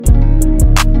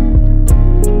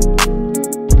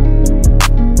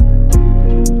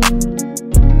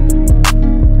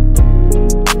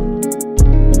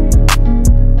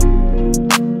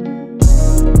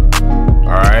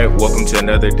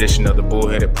another edition of the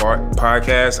Bullheaded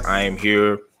Podcast. I am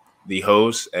here, the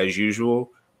host, as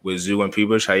usual, with Zoo and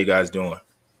Peebush. How you guys doing?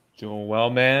 Doing well,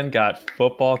 man. Got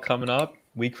football coming up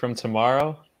week from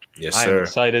tomorrow. Yes, I sir. am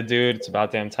excited, dude. It's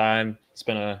about damn time. It's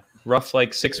been a rough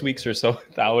 6 weeks or so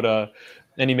without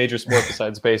any major sport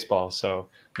besides baseball. So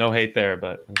no hate there,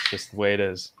 but it's just the way it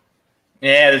is.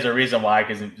 Yeah, there's a reason why,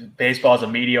 because baseball is a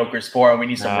mediocre sport, and we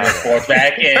need some real sports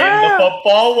back in the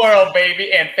football world,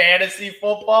 baby. And fantasy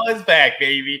football is back,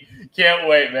 baby. Can't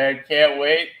wait, man. Can't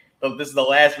wait. So this is the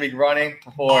last week running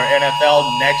for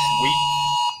NFL next week.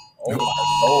 Oh,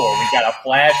 my Lord. We got a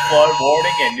flash flood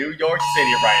warning in New York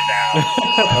City right now.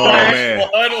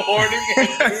 Flood warning in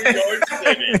New York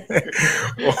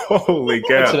City. Holy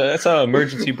cow. That's an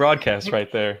emergency broadcast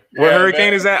right there. What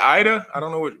hurricane is that? Ida? I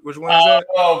don't know which one is that.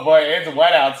 Oh, boy. It's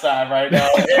wet outside right now.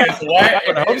 It's wet.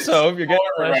 I hope so. If you're getting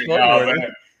flash flood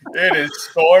warning. It is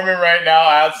storming right now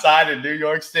outside of New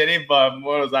York City, but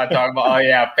what was I talking about? Oh,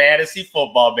 yeah, fantasy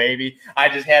football, baby. I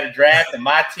just had a draft, and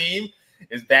my team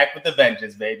is back with the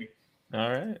vengeance, baby.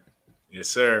 All right. Yes,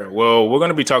 sir. Well, we're going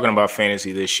to be talking about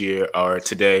fantasy this year or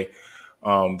today.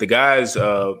 The guys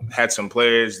had some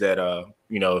players that,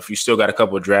 if you still got a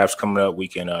couple of drafts coming up, you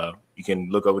can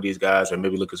look over these guys or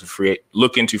maybe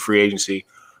look into free agency.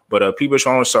 But Peebush,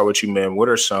 I want to start with you, man. What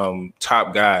are some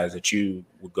top guys that you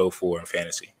would go for in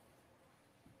fantasy?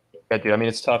 Yeah, dude. I mean,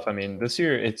 it's tough. I mean, this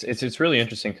year it's really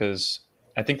interesting because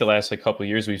I think the last couple of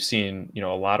years we've seen a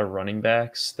lot of running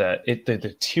backs that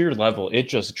the tier level it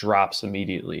just drops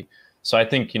immediately. So I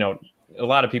think a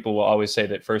lot of people will always say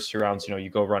that first 2 rounds you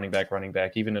go running back,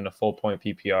 even in a full point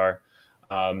PPR.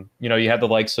 You have the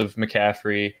likes of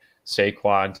McCaffrey,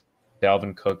 Saquon,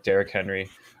 Dalvin Cook, Derrick Henry.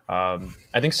 I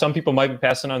think some people might be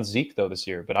passing on Zeke, though, this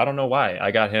year, but I don't know why.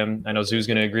 I got him. I know Zoo's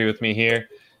going to agree with me here.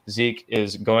 Zeke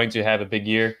is going to have a big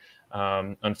year.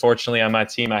 Unfortunately, on my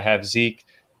team, I have Zeke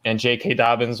and J.K.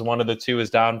 Dobbins. One of the two is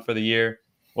down for the year.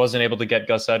 Wasn't able to get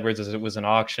Gus Edwards as it was an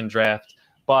auction draft.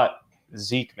 But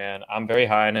Zeke, man, I'm very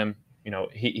high on him.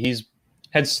 He's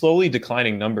had slowly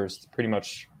declining numbers pretty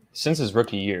much since his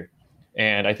rookie year.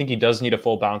 And I think he does need a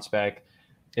full bounce back.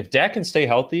 If Dak can stay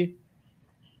healthy,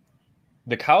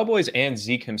 the Cowboys and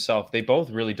Zeke himself, they both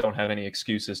really don't have any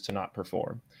excuses to not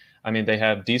perform. I mean, they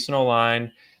have decent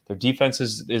O-line. Their defense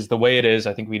is the way it is.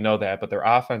 I think we know that. But their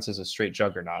offense is a straight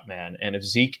juggernaut, man. And if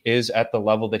Zeke is at the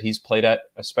level that he's played at,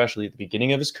 especially at the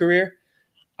beginning of his career,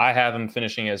 I have him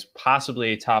finishing as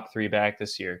possibly a top 3 back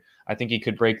this year. I think he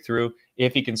could break through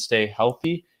if he can stay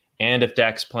healthy. And if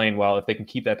Dak's playing well, if they can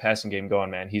keep that passing game going,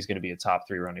 man, he's going to be a top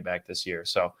 3 running back this year.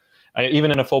 So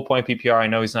even in a full point PPR, I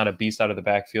know he's not a beast out of the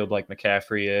backfield like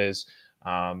McCaffrey is,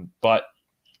 but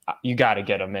you got to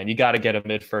get him, man. You got to get him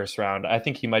mid-first round. I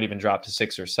think he might even drop to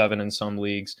 6 or 7 in some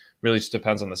leagues. Really just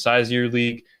depends on the size of your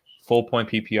league, full point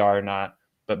PPR or not.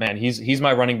 But, man, he's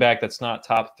my running back that's not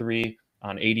top 3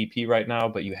 on ADP right now,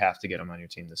 but you have to get him on your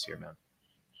team this year, man.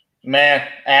 Man,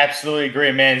 absolutely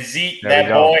agree, man. Zeke, that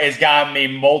boy has gotten me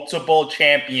multiple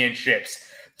championships.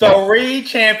 3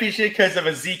 championships because of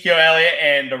Ezekiel Elliott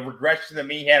and the regression to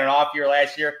me. He had an off year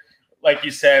last year. Like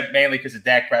you said, mainly because of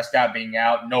Dak Prescott being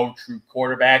out, no true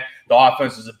quarterback. The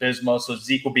offense is abysmal, so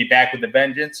Zeke will be back with a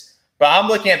vengeance. But I'm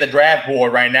looking at the draft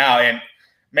board right now, and,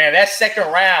 man, that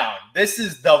second round, this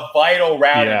is the vital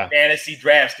round in fantasy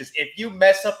drafts because if you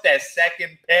mess up that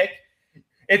second pick,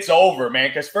 it's over, man,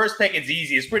 because first pick is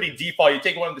easy. It's pretty default. You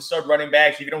take one of the stud running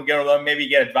backs. If you don't get one, maybe you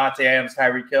get a Devontae Adams,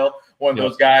 Tyreek Hill, one of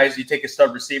those guys. You take a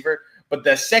stud receiver. But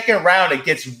the second round, it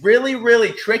gets really,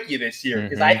 really tricky this year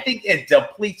because I think it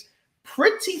depletes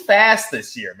pretty fast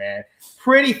this year, man.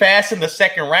 Pretty fast in the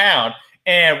second round.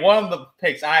 And one of the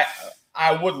picks I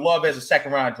would love as a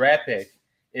second round draft pick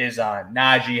is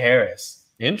Najee Harris.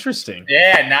 Interesting.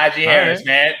 Yeah, Najee Harris,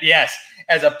 man. Yes.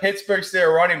 As a Pittsburgh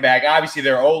Steelers running back, obviously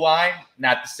their O-line,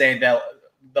 not the same that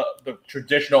the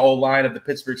traditional O-line of the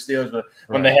Pittsburgh Steelers, but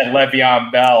when they had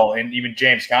Le'Veon Bell and even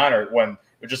James Conner, when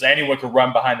just anyone could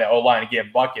run behind that O-line and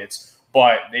get buckets.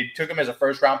 But they took him as a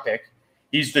first-round pick.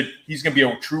 He's going to be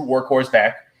a true workhorse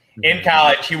back. In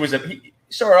college, he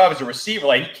started off as a receiver.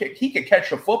 Like he could catch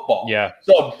the football. Yeah.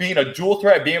 So being a dual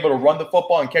threat, being able to run the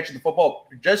football and catch the football,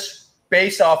 just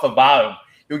based off of volume,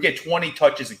 he'll get 20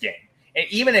 touches a game. And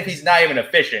even if he's not even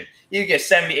efficient, he can get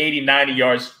 70, 80, 90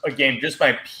 yards a game just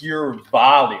by pure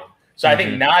volume. So I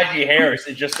think Najee Harris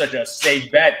is just such a safe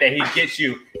bet that he gets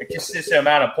you a consistent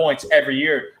amount of points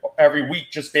every week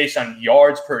just based on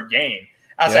yards per game.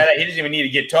 Outside of that, he doesn't even need to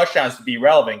get touchdowns to be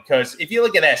relevant because if you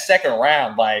look at that second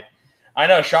round, like I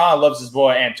know Sean loves his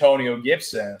boy Antonio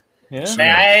Gibson. Yeah.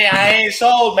 Man, I ain't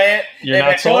sold, man. You're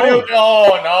not sold?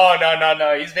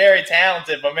 No. He's very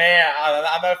talented, but, man,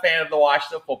 I'm a fan of the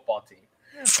Washington football team.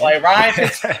 Like Ryan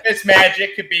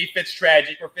Fitzmagic could be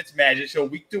Fitztragic or Fitzmagic. So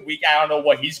week to week, I don't know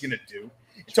what he's going to do.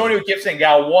 Antonio Gibson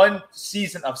got one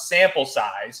season of sample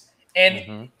size,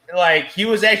 and like he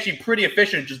was actually pretty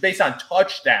efficient just based on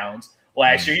touchdowns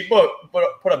last year. He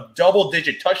put up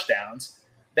double-digit touchdowns.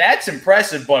 That's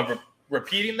impressive, but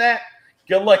repeating that,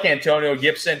 good luck, Antonio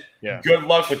Gibson. Yeah. Good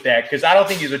luck with that, because I don't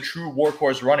think he's a true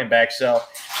workhorse running back. So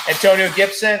Antonio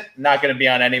Gibson, not going to be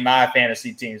on any of my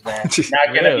fantasy teams, man. Not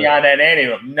going to be on any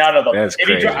of them. None of them. That's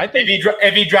crazy.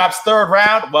 If he drops third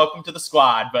round, welcome to the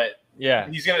squad. But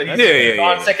he's gonna be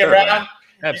on second round.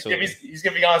 Absolutely. If he's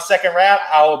gonna be on second round,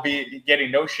 I will be getting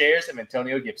no shares of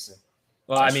Antonio Gibson.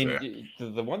 Well, I mean,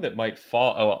 the one that might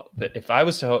fall.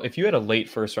 If you had a late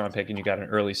first round pick and you got an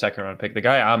early second round pick, the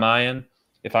guy I'm eyeing,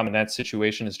 if I'm in that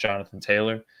situation, is Jonathan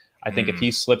Taylor. I think if he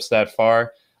slips that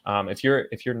far, if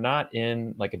you're not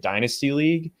in like a dynasty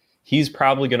league, he's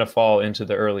probably going to fall into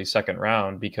the early second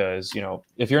round, because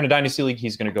if you're in a dynasty league,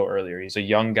 he's going to go earlier. He's a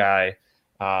young guy.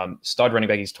 Stud running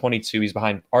back. He's 22. He's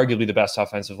behind arguably the best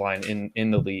offensive line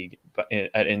in the league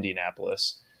at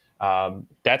Indianapolis.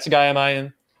 That's a guy I'm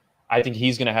eyeing. I think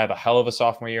he's going to have a hell of a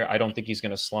sophomore year. I don't think he's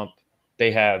going to slump. They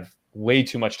have way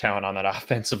too much talent on that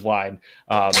offensive line.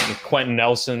 Quentin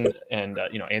Nelson and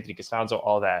Anthony Costanzo,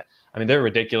 all that. I mean, they're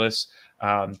ridiculous.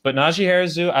 But Najee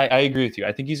Harris, I agree with you.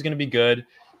 I think he's going to be good.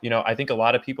 I think a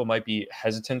lot of people might be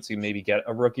hesitant to maybe get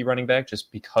a rookie running back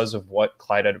just because of what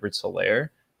Clyde Edwards-Helaire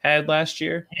had last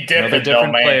year. They're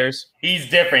different players. He's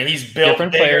different. He's built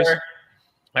different bigger. Players.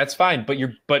 That's fine, but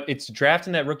it's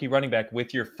drafting that rookie running back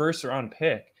with your first round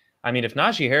pick. I mean, if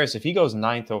Najee Harris, if he goes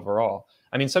 9th overall,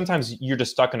 I mean, sometimes you're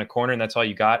just stuck in a corner and that's all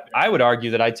you got. I would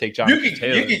argue that I'd take Jonathan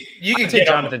Taylor. You can take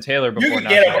Jonathan Taylor before you can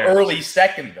get him early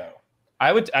second though.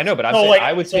 I know, but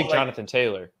I would take Jonathan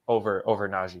Taylor over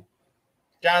Najee.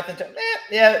 Jonathan,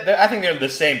 I think they're the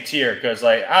same tier, because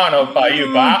I don't know about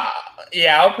you, but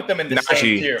I'll put them in the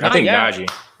same tier. I think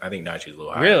Najee's a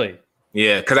little higher. Really?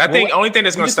 Yeah, because I think the only thing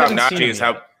that's going to stop Najee is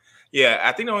how. Yeah,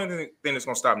 I think the only thing that's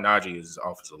going to stop Najee is his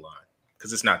offensive line,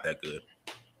 because it's not that good.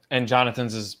 And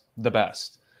Jonathan's is the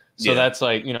best. So that's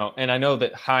and I know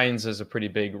that Hines has a pretty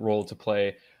big role to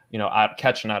play,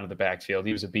 catching out of the backfield.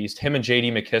 He was a beast. Him and J.D.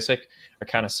 McKissick are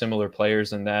kind of similar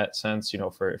players in that sense,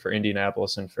 for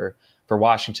Indianapolis and for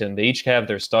Washington. They each have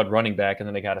their stud running back, and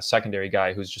then they got a secondary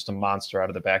guy who's just a monster out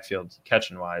of the backfield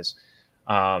catching-wise.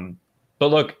 But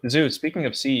look, Zoo, speaking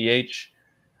of CEH,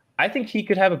 I think he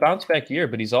could have a bounce-back year,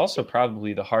 but he's also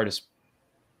probably the hardest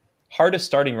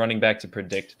starting running back to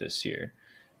predict this year,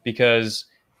 because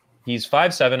he's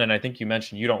 5'7", and I think you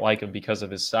mentioned you don't like him because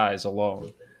of his size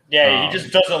alone. Yeah, he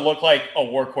just doesn't look like a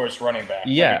workworkhorse running back.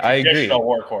 Yeah, I agree. Traditional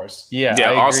workhorse. Yeah,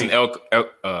 Austin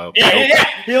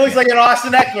he looks like an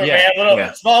Austin Eckler,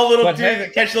 man. Small little dude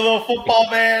that catch the little football,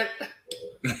 man.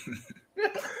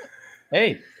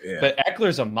 But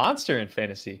Eckler's a monster in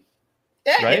fantasy.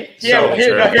 Yeah, right? One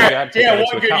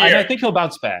good year. And I think he'll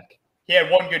bounce back. He had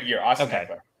one good year, Austin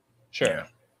Eckler. Sure. Yeah.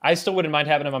 I still wouldn't mind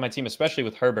having him on my team, especially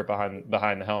with Herbert behind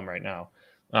the helm right now.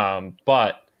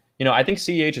 But I think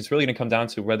CEH is really going to come down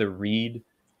to whether Reed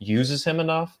uses him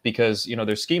enough, because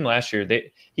their scheme last year,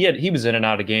 he was in and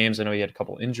out of games. I know he had a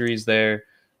couple injuries there.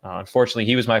 Unfortunately,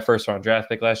 he was my first round draft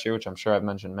pick last year, which I'm sure I've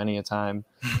mentioned many a time.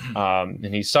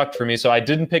 And he sucked for me, so I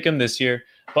didn't pick him this year.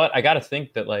 But I got to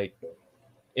think that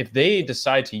if they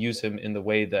decide to use him in the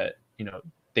way that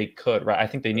they could, right? I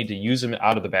think they need to use him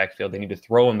out of the backfield. They need to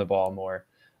throw him the ball more.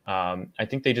 I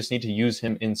think they just need to use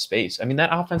him in space. I mean,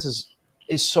 that offense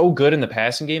is so good in the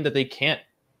passing game that they can't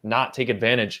not take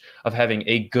advantage of having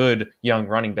a good young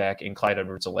running back in Clyde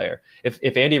Edwards-Helaire.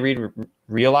 If Andy Reid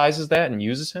realizes that and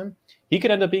uses him, he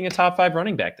could end up being a top 5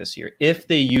 running back this year if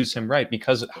they use him right,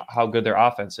 because of how good their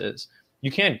offense is.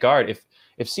 You can't guard if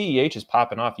CEH is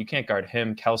popping off. You can't guard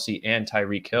him, Kelsey, and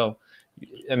Tyreek Hill.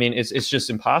 I mean, it's just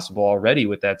impossible already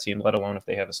with that team, let alone if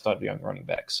they have a stud young running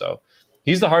back. So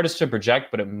he's the hardest to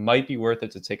project, but it might be worth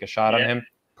it to take a shot on him.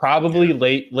 Probably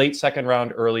late second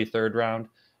round, early third round,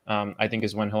 I think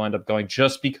is when he'll end up going,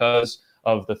 just because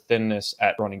of the thinness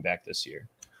at running back this year.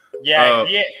 Yeah,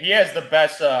 he has the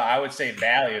best, I would say,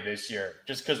 value this year,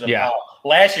 just because of how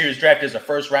last year he was drafted as a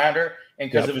first rounder,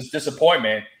 and because of his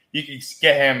disappointment, you could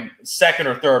get him second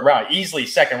or third round, easily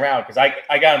second round, because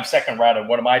I got him second round in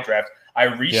one of my drafts. I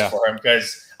reached for him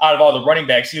because out of all the running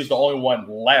backs, he was the only one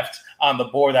left on the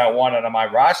board that I wanted on my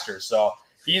roster. So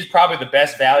he's probably the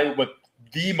best value with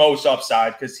the most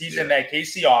upside, because he's in that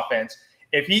KC offense.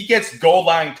 If he gets goal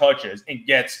line touches and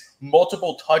gets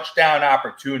multiple touchdown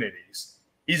opportunities,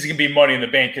 he's going to be money in the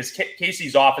bank, because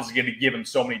KC's offense is going to give him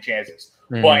so many chances.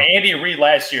 But Andy Reid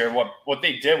last year, what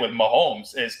they did with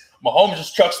Mahomes is Mahomes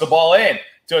just chucks the ball in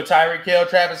to a Tyreek Hill,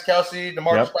 Travis Kelce,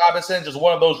 DeMarcus Robinson, just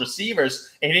one of those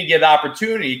receivers, and he didn't get the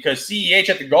opportunity because CEH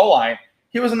at the goal line,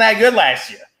 he wasn't that good last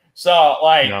year. So,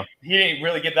 he didn't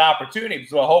really get the opportunity.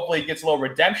 So, hopefully he gets a little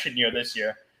redemption year this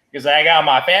year because I got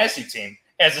my fantasy team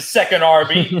as a second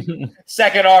RB.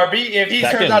 Second RB. If he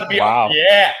turns out to be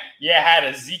had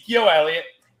Ezekiel Elliott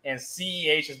and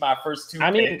CEH as my first two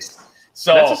picks.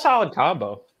 So that's a solid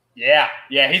combo. Yeah,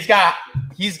 he's got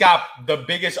the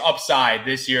biggest upside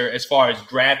this year as far as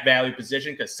draft value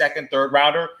position because second, third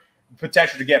rounder,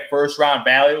 potential to get first round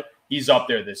value. He's up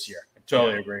there this year. I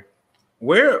totally agree.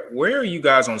 Where are you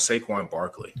guys on Saquon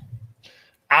Barkley?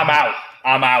 I'm out.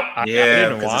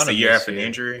 Yeah, because it's the year after the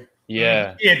injury.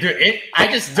 Yeah, dude. I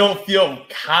just don't feel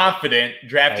confident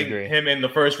drafting him in the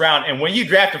first round. And when you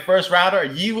draft a first rounder,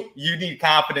 you need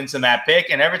confidence in that pick.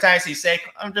 And every time I see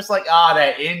Saquon, I'm just like,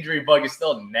 that injury bug is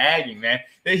still nagging, man.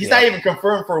 He's not even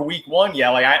confirmed for week 1 yet.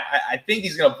 Like I think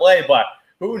he's gonna play, but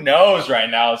who knows right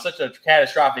now? It's such a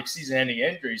catastrophic season-ending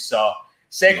injury. So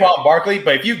Saquon Barkley,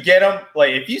 but if you get him,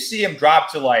 if you see him drop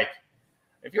to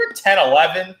if you're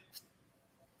 10-11.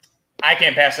 I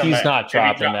can't pass him. He's not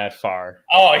dropping that far.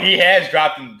 Oh, he has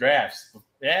dropped in the drafts.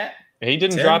 Yeah. He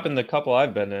didn't drop in the couple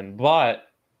I've been in, but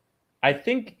I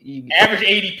think average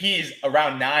ADP is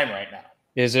around 9 right now.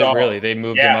 Is it really? They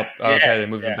moved him up. Okay, they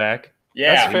moved him back.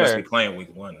 Yeah. That's fair. He must be playing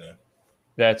week 1 then.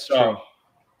 That's true.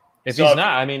 If he's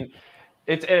not,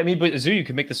 but Zoo, you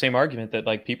could make the same argument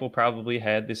that people probably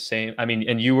had the same.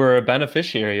 And you were a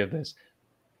beneficiary of this.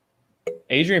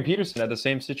 Adrian Peterson had the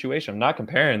same situation. I'm not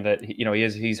comparing that.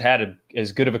 He's had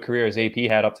as good of a career as AP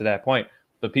had up to that point,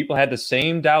 but people had the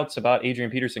same doubts about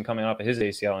Adrian Peterson coming off of his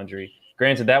ACL injury.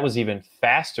 Granted, that was even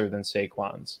faster than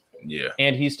Saquon's. Yeah,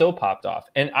 and he still popped off.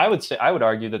 And I would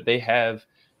argue that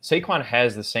Saquon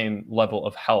has the same level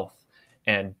of health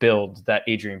and build that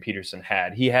Adrian Peterson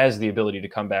had. He has the ability to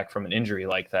come back from an injury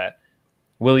like that.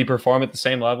 Will he perform at the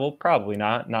same level? Probably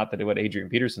not. Not that what Adrian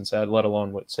Peterson said, let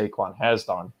alone what Saquon has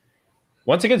done.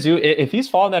 Once again, Zoo, if he's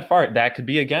fallen that far, that could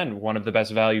be, again, one of the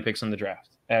best value picks in the draft.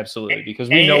 Absolutely, because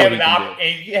we know what he can do.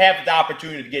 And you have the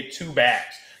opportunity to get 2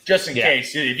 backs, just in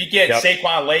case. If you get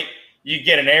Saquon late, you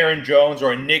get an Aaron Jones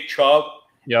or a Nick Chubb,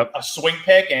 a swing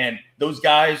pick, and those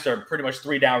guys are pretty much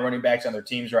 3-down running backs on their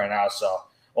teams right now. So,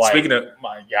 speaking of,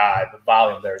 my God, the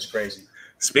volume there is crazy.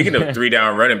 Speaking of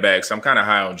 3-down running backs, I'm kind of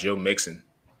high on Joe Mixon.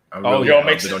 I'm really Joe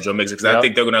Mixon because I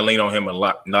think they're going to lean on him a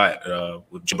lot, not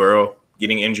with Joe Burrow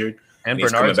getting injured. And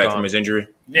he's coming back from his injury.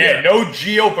 No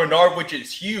Gio Bernard, which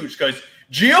is huge because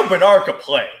Gio Bernard could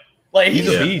play.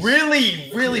 He's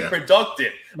really, really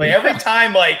productive. Every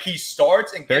time he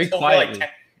starts and gets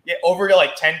over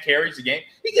 10 carries a game,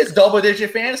 he gets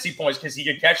double-digit fantasy points because he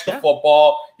can catch the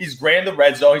football. He's great in the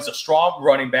red zone. He's a strong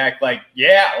running back.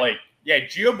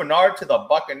 Gio Bernard to the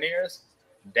Buccaneers.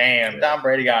 Damn, Tom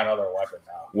Brady got another weapon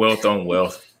now. Wealth on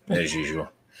wealth, as usual.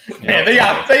 Man, they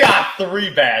got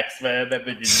 3 backs, man, that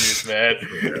they can use, man.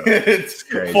 It's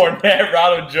Fournette,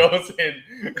 Ronald Jones, and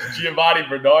Giovanni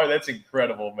Bernard. That's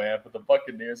incredible, man. But the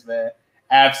Buccaneers, man,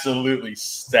 absolutely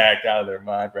stacked out of their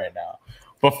mind right now.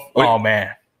 But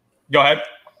man, go ahead.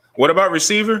 What about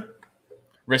receiver?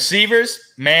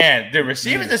 Receivers, man, the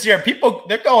receivers this year,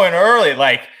 they're going early.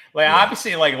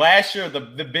 Obviously, last year,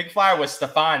 the big flyer was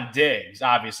Stephon Diggs,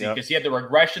 obviously, because he had the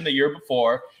regression the year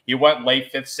before. He went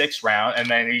late 5th, 6th round, and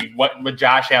then he went with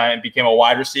Josh Allen and became a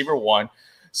wide receiver 1.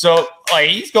 So,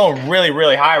 he's going really,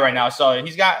 really high right now. So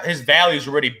he's got his values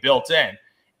already built in.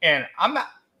 And I'm not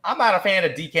a fan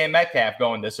of DK Metcalf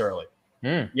going this early.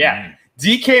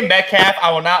 DK Metcalf,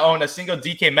 I will not own a single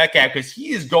DK Metcalf because he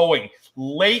is going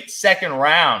late 2nd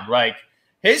round.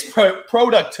 His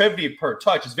productivity per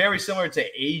touch is very similar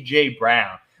to AJ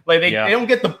Brown. They don't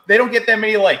get that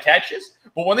many catches,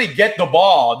 but when they get the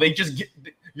ball, they just get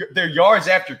their yards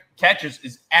after catches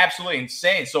is absolutely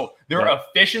insane. So their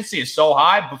efficiency is so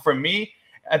high. But for me,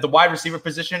 at the wide receiver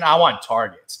position, I want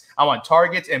targets. I want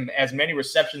targets and as many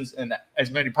receptions and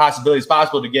as many possibilities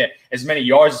possible to get as many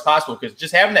yards as possible. Because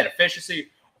just having that efficiency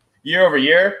year over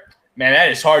year, man,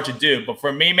 that is hard to do. But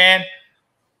for me, man,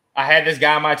 I had this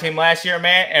guy on my team last year,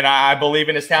 man, and I believe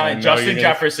in his talent. Justin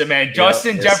Jefferson, man.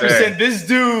 Justin Jefferson, this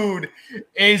dude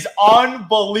is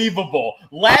unbelievable.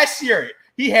 Last year,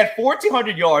 he had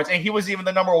 1,400 yards, and he was even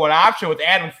the number 1 option with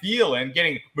Adam Thielen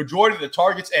getting majority of the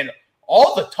targets and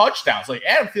all the touchdowns.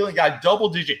 Adam Thielen got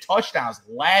double-digit touchdowns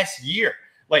last year.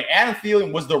 Adam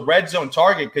Thielen was the red zone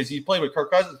target because he played with Kirk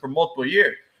Cousins for multiple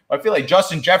years. I feel like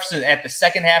Justin Jefferson at the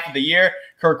second half of the year,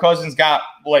 Kirk Cousins got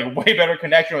way better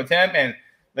connection with him, and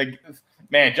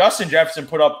man, Justin Jefferson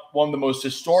put up one of the most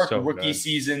historic rookie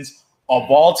seasons of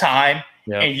all time.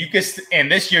 Yeah.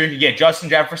 And this year you get Justin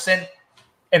Jefferson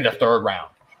in the 3rd round.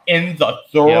 in the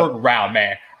third round,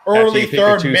 man. Early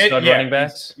third, mid, running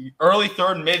backs. Early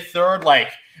third, mid third, like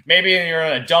maybe you're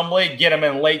in a dumb league, get him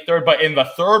in late third, but in the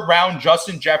third round,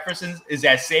 Justin Jefferson is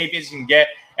as safe as you can get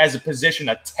as a position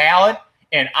of talent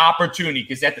and opportunity,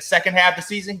 because at the second half of the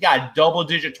season, got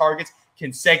double-digit targets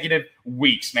consecutive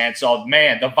weeks, man. So,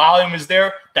 man, the volume is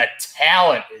there. The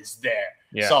talent is there.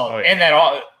 Yeah. So, and that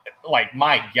all, like,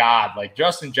 my God, like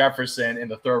Justin Jefferson in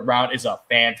the third round is a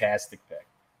fantastic pick.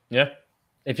 Yeah.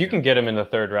 If you can get him in the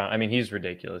third round, I mean, he's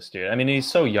ridiculous, dude. I mean, he's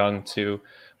so young, too.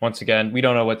 Once again, we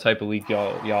don't know what type of league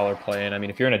y'all are playing. I mean,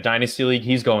 if you're in a dynasty league,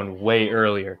 he's going way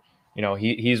earlier. You know,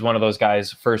 he's one of those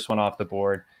guys, first one off the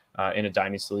board in a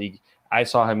dynasty league. I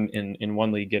saw him in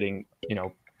one league getting, you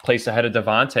know, placed ahead of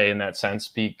Devontae in that sense,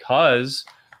 because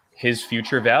his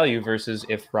future value versus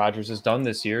if Rodgers is done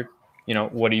this year, you know,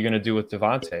 what are you going to do with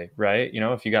Devontae, right? You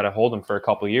know, if you got to hold him for a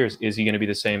couple of years, is he going to be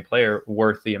the same player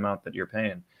worth the amount that you're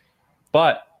paying?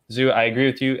 But Zoo, I agree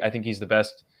with you. I think he's the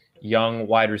best young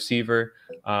wide receiver.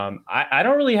 I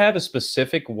don't really have a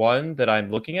specific one that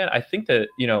I'm looking at. I think that,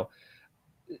 you know,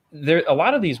 there a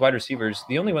lot of these wide receivers,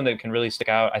 the only one that can really stick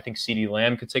out, I think CeeDee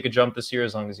Lamb could take a jump this year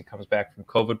as long as he comes back from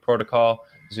COVID protocol.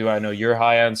 Zoo, I know you're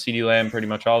high on CeeDee Lamb pretty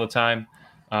much all the time.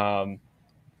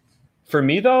 For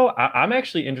me, though, I'm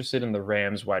actually interested in the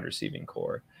Rams wide receiving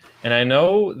core. And I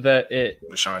know that it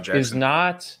is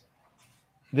not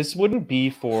 – this wouldn't be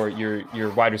for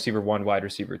your wide receiver 1, wide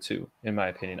receiver 2, in my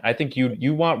opinion. I think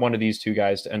you want one of these two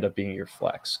guys to end up being your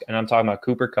flex. And I'm talking about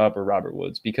Cooper Kupp or Robert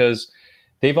Woods, because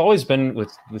they've always been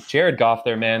with Jared Goff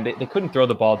there, man. They couldn't throw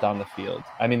the ball down the field.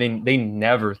 I mean, they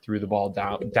never threw the ball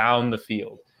down the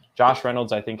field. Josh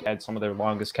Reynolds, I think, had some of their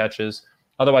longest catches.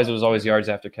 Otherwise, it was always yards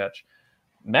after catch.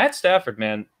 Matt Stafford,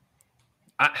 man,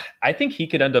 I think he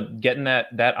could end up getting that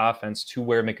offense to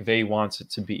where McVay wants it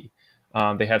to be.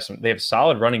 They have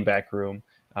solid running back room.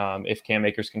 If Cam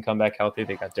Akers can come back healthy,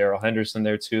 they got Darrell Henderson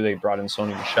there too. They brought in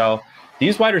Sony Michel.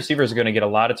 These wide receivers are going to get a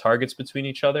lot of targets between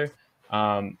each other.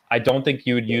 I don't think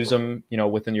you would use them, you know,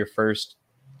 within your first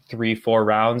 3-4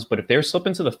 rounds. But if they're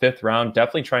slipping to the 5th round,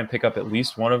 definitely try and pick up at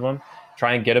least one of them.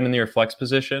 Try and get them in your flex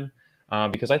position,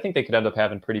 because I think they could end up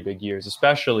having pretty big years,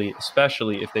 especially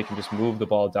if they can just move the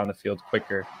ball down the field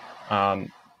quicker.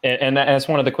 And that's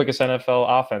one of the quickest NFL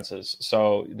offenses.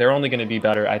 So they're only going to be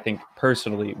better, I think,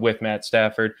 personally, with Matt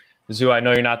Stafford. Zoo, I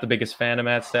know you're not the biggest fan of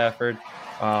Matt Stafford,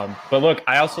 but look,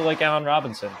 I also like Allen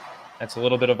Robinson. That's a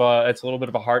little bit of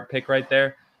a heart pick right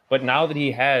there. But now that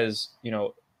he has, you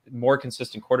know, more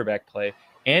consistent quarterback play,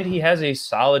 and he has a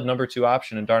solid number 2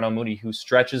 option in Darnell Mooney who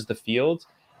stretches the field,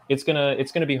 it's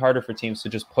gonna be harder for teams to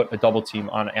just put a double team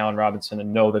on Allen Robinson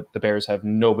and know that the Bears have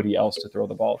nobody else to throw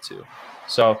the ball to.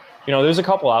 So, you know, there's a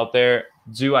couple out there.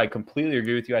 Zoo, I completely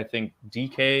agree with you. I think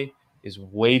DK is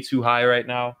way too high right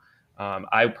now.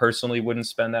 I personally wouldn't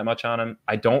spend that much on him.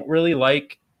 I don't really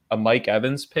like a Mike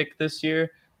Evans pick this year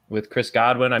with Chris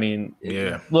Godwin. I mean,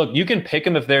 look, you can pick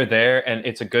them if they're there and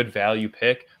it's a good value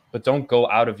pick, but don't go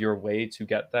out of your way to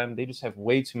get them. They just have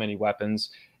way too many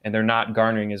weapons, and they're not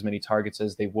garnering as many targets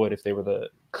as they would if they were the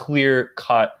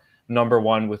clear-cut number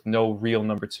 1 with no real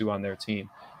number 2 on their team.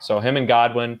 So him and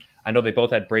Godwin, I know they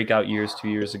both had breakout years 2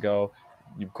 years ago,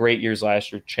 great years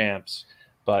last year, champs,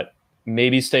 but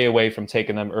maybe stay away from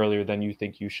taking them earlier than you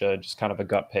think you should. Just kind of a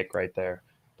gut pick right there.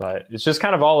 But it's just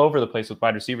kind of all over the place with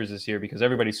wide receivers this year because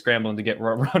everybody's scrambling to get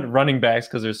running backs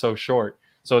because they're so short.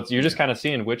 So you're just kind of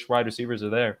seeing which wide receivers are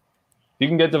there. If you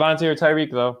can get Devontae or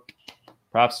Tyreek, though,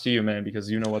 props to you, man, because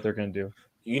you know what they're going to do.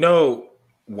 You know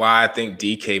why I think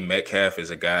DK Metcalf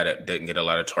is a guy that doesn't get a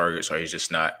lot of targets, or he's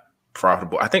just not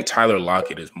profitable? I think Tyler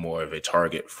Lockett is more of a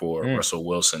target for Russell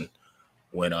Wilson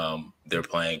when they're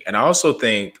playing. And I also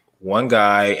think one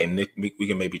guy, and Nick, we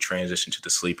can maybe transition to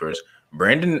the sleepers,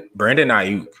 Brandon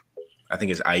Ayuk. I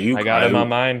think it's Ayuk. I got him on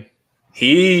mine.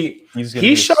 He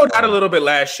showed out a little bit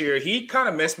last year. He kind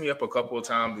of messed me up a couple of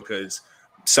times because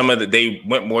they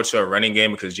went more to a running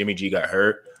game because Jimmy G got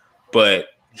hurt. But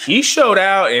he showed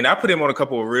out, and I put him on a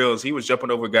couple of reels. He was jumping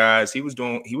over guys. He was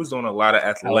doing a lot of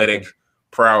athletic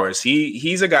prowess.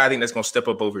 He's a guy I think that's going to step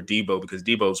up over Debo because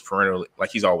Debo's perennially,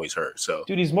 like, he's always hurt. So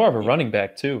dude, he's more of a running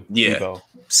back too. Yeah, Debo.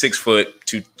 6 foot,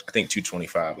 I think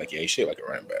 225. Like, yeah, he's shit like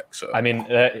a running back. So I mean,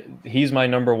 he's my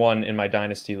number 1 in my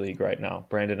dynasty league right now.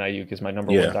 Brandon Ayuk is my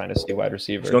number 1 dynasty wide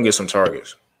receiver. He's going to get some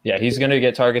targets. Yeah, he's going to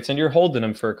get targets, and you're holding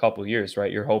him for a couple of years,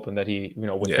 right? You're hoping that he, you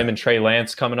know, with him and Trey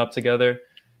Lance coming up together,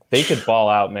 they could ball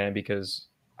out, man, because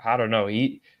I don't know.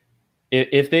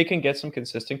 If they can get some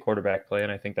consistent quarterback play,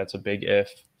 and I think that's a big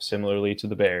if, similarly to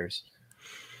the Bears,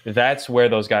 that's where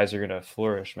those guys are going to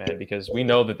flourish, man, because we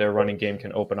know that their running game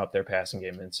can open up their passing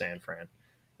game in San Fran.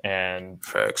 And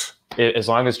Facts. as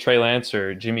long as Trey Lance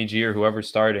or Jimmy G or whoever's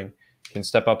starting can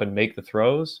step up and make the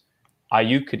throws,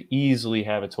 Ayuk could easily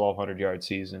have a 1,200-yard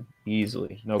season.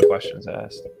 Easily. No questions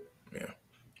asked. Yeah.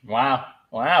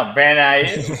 Wow, Brandon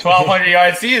Ayuk,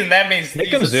 1,200-yard season. That means Pick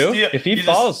him, Zoo. If he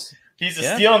falls, he's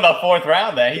a steal in the 4th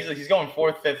round. Then he's going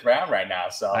 4th, 5th round right now.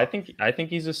 So I think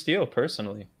he's a steal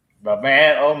personally. But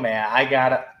man, oh man, I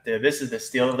gotta. Dude, this is the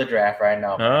steal of the draft right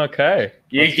now. Okay,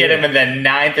 you get him in the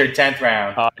 9th or 10th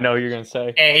round. I know what you're gonna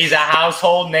say, and he's a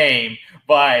household name,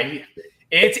 but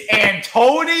it's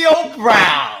Antonio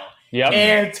Brown. Yep.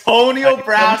 Antonio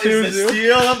Brown is the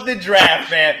steal of the draft,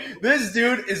 man. This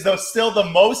dude is still the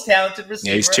most talented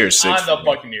receiver on the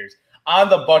Buccaneers. On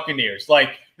the Buccaneers.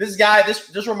 Like, this guy,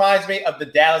 this reminds me of the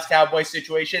Dallas Cowboys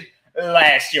situation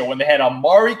last year when they had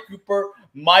Amari Cooper,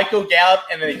 Michael Gallup,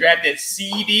 and then they drafted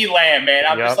CeeDee Lamb, man.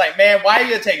 I'm just like, man, why are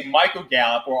you going to take Michael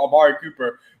Gallup or Amari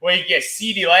Cooper when you get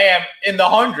CeeDee Lamb in the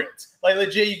hundreds? Like,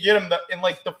 legit, you get him in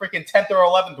like the freaking 10th or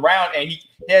 11th round, and he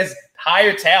has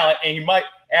higher talent, and he might,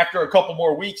 after a couple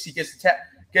more weeks, he gets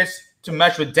to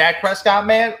mesh with Dak Prescott,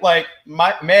 man. Like,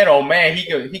 oh man, he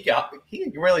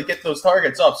can really get those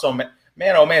targets up. So, man,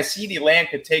 oh man, CeeDee Lamb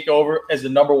could take over as the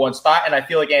number 1 spot, and I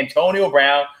feel like Antonio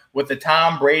Brown with the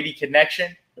Tom Brady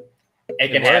connection, it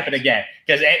can happen again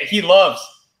because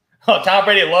Tom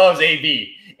Brady loves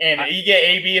AB, and you get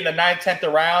AB in the 9th,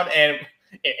 10th round, and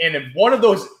if one of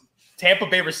those Tampa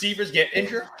Bay receivers get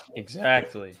injured,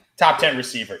 exactly, top 10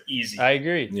 receiver, easy. I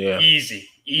agree. Yeah, easy,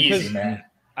 man.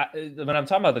 When I'm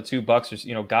talking about the 2 Bucks,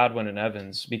 Godwin and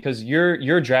Evans, because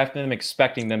you're drafting them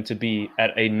expecting them to be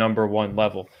at a number 1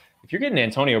 level. If you're getting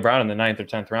Antonio Brown in the 9th or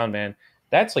 10th round, man,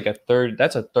 that's like a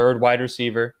third wide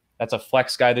receiver. That's a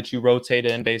flex guy that you rotate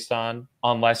in based on,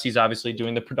 unless he's obviously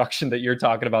doing the production that you're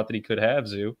talking about that he could have,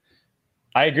 Zoo.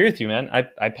 I agree with you, man.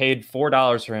 I paid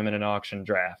 $4 for him in an auction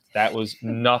draft. That was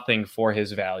nothing for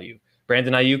his value.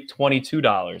 Brandon Ayuk,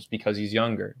 $22 because he's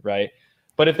younger, right?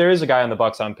 But if there is a guy on the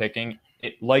Bucs I'm picking,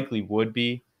 it likely would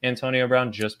be Antonio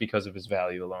Brown just because of his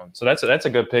value alone. So that's a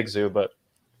good pick, Zoo. But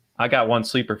I got one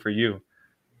sleeper for you.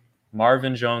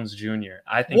 Marvin Jones Jr.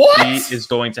 I think he is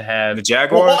going to have the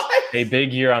Jaguars a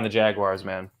big year on the Jaguars,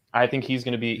 man. I think he's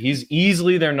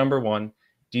easily their number 1.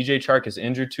 DJ Chark is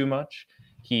injured too much.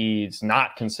 He's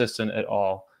not consistent at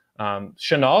all.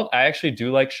 Shenault, I actually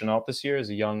do like Shenault this year as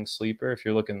a young sleeper if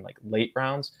you're looking like late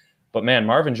rounds. But man,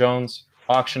 Marvin Jones,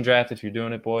 auction draft if you're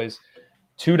doing it, boys.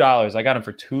 $2. I got him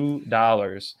for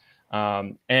 $2.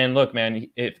 And look, man,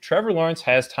 if Trevor Lawrence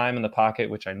has time in the pocket,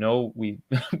 which I know we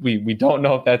don't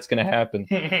know if that's going to happen.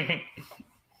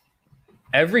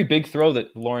 Every big throw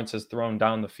that Lawrence has thrown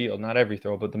down the field, not every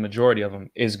throw, but the majority of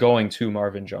them is going to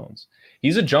Marvin Jones.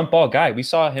 He's a jump ball guy. We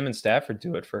saw him and Stafford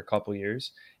do it for a couple of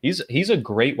years. He's a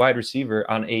great wide receiver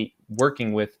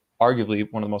working with arguably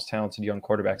one of the most talented young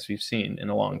quarterbacks we've seen in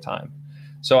a long time.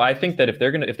 So I think that if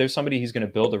there's somebody he's going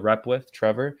to build a rep with,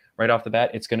 Trevor, right off the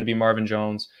bat, it's going to be Marvin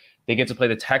Jones. They get to play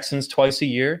the Texans twice a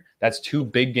year. That's 2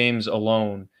 big games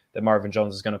alone that Marvin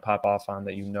Jones is going to pop off on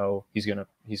that he's going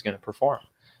to perform.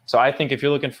 So I think if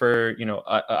you're looking for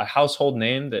a household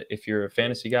name that if you're a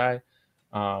fantasy guy,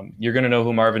 you're going to know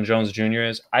who Marvin Jones Jr.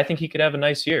 is. I think he could have a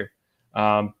nice year.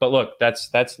 But look,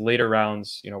 that's later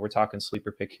rounds. We're talking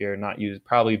sleeper pick here,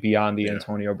 probably beyond the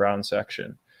Antonio Brown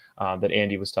section that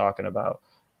Andy was talking about.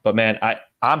 But man,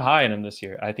 I'm high on him this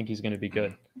year. I think he's going to be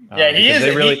good. Yeah, he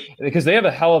is. Because they have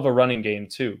a hell of a running game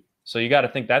too. So you got to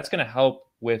think that's going to help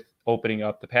with opening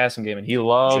up the passing game. And he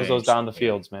loves those down the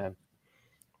fields, man.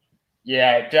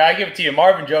 Yeah, I give it to you.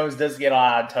 Marvin Jones does get a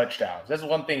lot of touchdowns. That's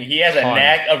one thing. He has a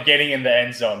knack of getting in the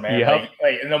end zone, man. Yep.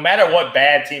 Like, no matter what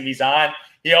bad team he's on,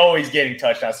 he always getting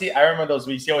touchdowns. See, I remember those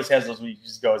weeks. He always has those weeks. He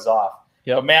just goes off.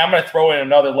 Yep. But, man, I'm going to throw in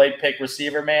another late pick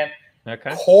receiver, man.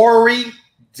 Okay. Corey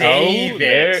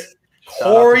Davis.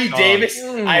 Corey Davis.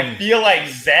 I feel like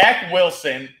Zach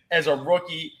Wilson, as a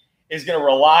rookie, is going to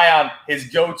rely on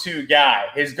his go-to guy.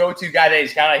 His go-to guy that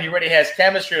he's kind of – he already has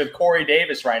chemistry with Corey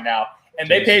Davis right now. And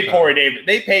they paid Corey Davis.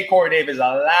 They paid Corey Davis a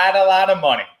lot of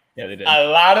money. Yeah, they did. A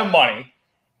lot of money.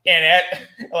 And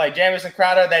like Jamison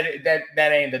Crowder,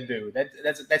 that ain't the dude.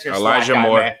 That's your Elijah guy,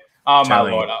 Moore. Man. Oh my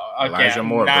Lord. Okay. Elijah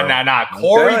Moore. Nah.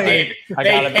 Corey Davis. I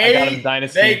got him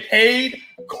Dynasty. They paid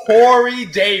Corey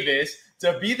Davis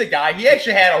to be the guy. He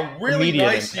actually had a really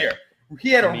nice year.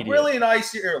 He had a really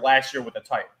nice year last year with the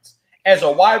Titans. As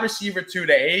a wide receiver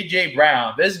to A.J.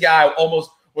 Brown, this guy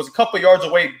almost was a couple yards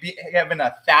away having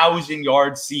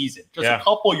 1,000-yard season. Just a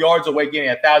couple yards away getting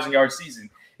 1,000-yard season.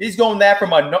 He's going that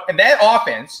from and that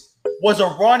offense was a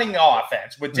running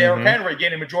offense with Derrick Henry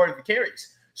getting a majority of the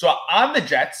carries. So on the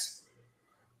Jets,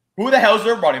 Who the hell's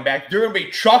their running back? They're going to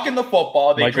be chucking the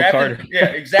football. They Michael Carter. Yeah,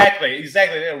 exactly.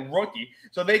 They're a rookie.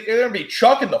 So they're going to be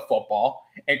chucking the football.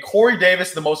 And Corey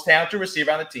Davis, the most talented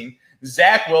receiver on the team.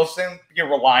 Zach Wilson, you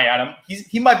can rely on him.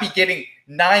 He might be getting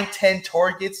 9-10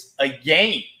 targets a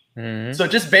game. Mm-hmm. So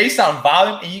just based on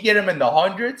volume, and you get him in the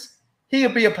hundreds, he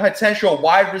could be a potential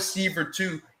wide receiver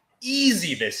too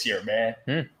easy this year,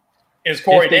 man. Is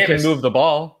Corey Davis. If they can move the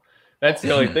ball. That's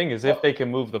the only thing is if they can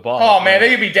move the ball. Oh, man,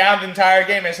 they could be down the entire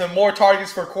game. And some more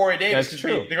targets for Corey Davis. That's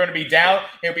true. They're going to be down.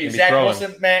 It'll be Zach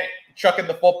Wilson, man, chucking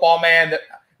the football, man.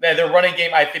 Their running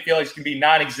game, I feel like, is going to be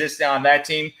non-existent on that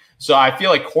team. So I feel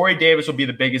like Corey Davis will be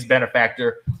the biggest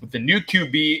benefactor with the new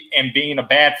QB and being a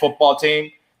bad football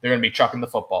team. They're going to be chucking the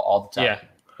football all the time. Yeah.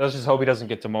 Let's just hope he doesn't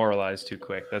get demoralized too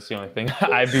quick. That's the only thing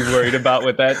I'd be worried about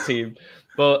with that team.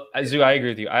 Well, Zoo, I agree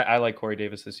with you. I like Corey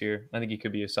Davis this year. I think he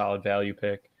could be a solid value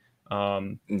pick.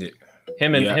 Him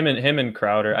and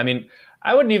Crowder. I mean,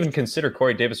 I wouldn't even consider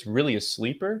Corey Davis really a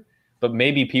sleeper, but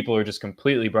maybe people are just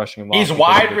completely brushing him off. He's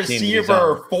wide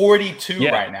receiver 42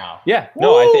 right now. Yeah,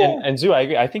 no, and Zoo, I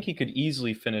agree. I think he could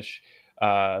easily finish.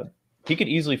 He could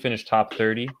easily finish top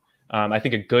 30. I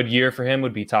think a good year for him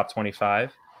would be top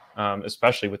 25,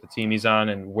 especially with the team he's on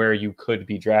and where you could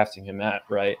be drafting him at.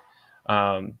 Right.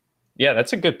 Yeah,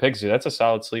 that's a good pick, Zoo. That's a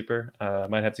solid sleeper. I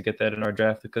might have to get that in our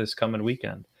draft this coming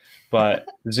weekend. But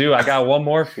Zoo, I got one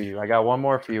more for you.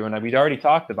 And we'd already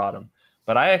talked about him.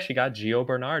 But I actually got Gio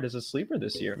Bernard as a sleeper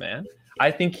this year, man.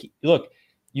 I think,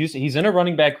 he's in a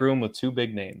running back room with two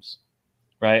big names,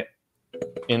 right?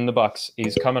 In the Bucs.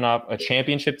 He's coming off a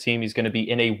championship team. He's going to be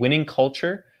in a winning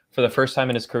culture for the first time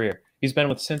in his career. He's been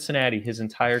with Cincinnati his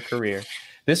entire career.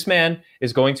 This man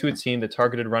is going to a team that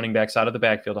targeted running backs out of the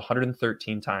backfield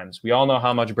 113 times. We all know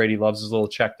how much Brady loves his little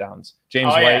checkdowns.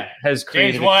 James White has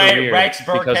created a career. Rex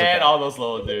Burkhead, all those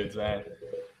little dudes, man.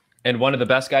 And one of the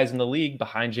best guys in the league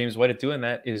behind James White at doing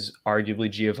that is arguably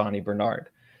Giovanni Bernard.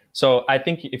 So I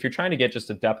think if you're trying to get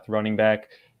just a depth running back,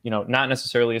 not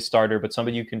necessarily a starter, but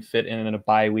somebody you can fit in a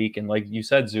bye week. And like you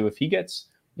said, Zoo, if he gets,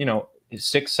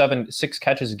 6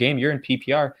 catches a game, you're in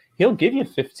PPR, he'll give you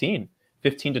 15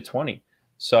 to 20.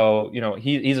 So,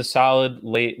 he's a solid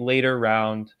later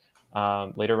round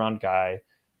guy.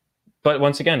 But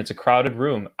once again, it's a crowded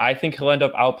room. I think he'll end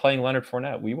up outplaying Leonard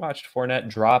Fournette. We watched Fournette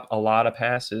drop a lot of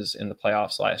passes in the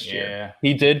playoffs last year.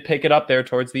 He did pick it up there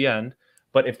towards the end.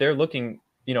 But if they're looking,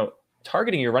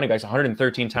 targeting your running backs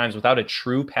 113 times without a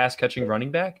true pass-catching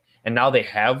running back, and now they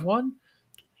have one,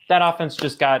 that offense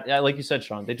just got, like you said,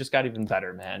 Sean, they just got even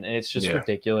better, man. And it's just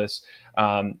ridiculous.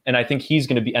 And I think he's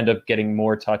going to end up getting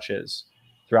more touches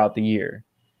throughout the year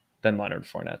than Leonard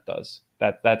Fournette does.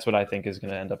 That's what I think is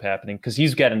going to end up happening because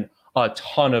he's getting a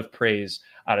ton of praise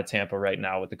out of Tampa right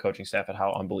now with the coaching staff at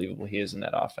how unbelievable he is in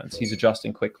that offense. He's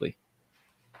adjusting quickly.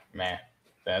 Man,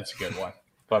 that's a good one.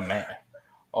 But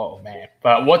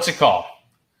but what's it called?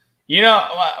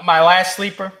 My last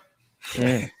sleeper?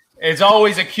 It's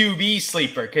always a QB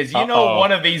sleeper because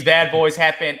one of these bad boys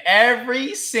happen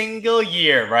every single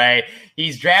year, right?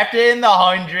 He's drafted in the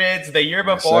hundreds. The year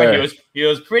before he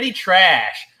was pretty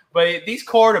trash. But these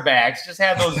quarterbacks just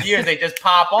have those years they just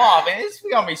pop off, and it's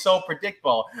going to be so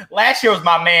predictable. Last year was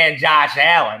my man Josh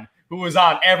Allen, who was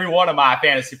on every one of my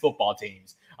fantasy football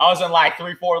teams. I was in like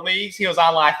 3-4 leagues. He was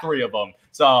on like 3 of them.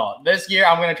 So this year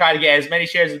I'm going to try to get as many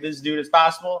shares of this dude as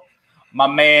possible. My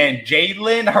man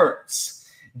Jalen Hurts.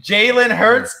 Jalen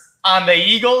Hurts on the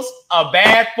Eagles, a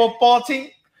bad football team,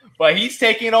 but he's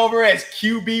taking over as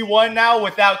QB1 now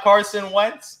without Carson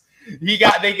Wentz. They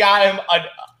got him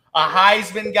a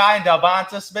Heisman guy in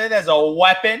Devonta Smith as a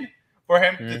weapon for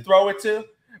him to throw it to.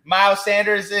 Miles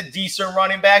Sanders is a decent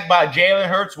running back, but Jalen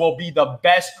Hurts will be the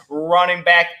best running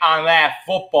back on that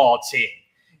football team.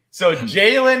 So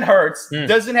Jalen Hurts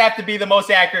doesn't have to be the most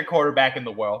accurate quarterback in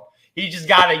the world. He just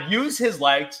got to use his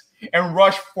legs and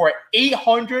rush for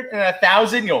 800 and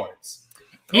 1,000 yards.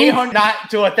 800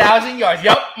 to 1,000 yards.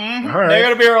 Yep. Right. They're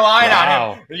going to be relying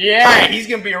on him. Yeah, he's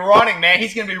going to be running, man.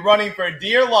 He's going to be running for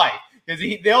dear life because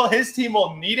his team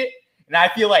will need it. And I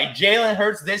feel like Jalen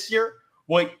Hurts this year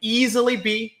will easily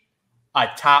be a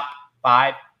top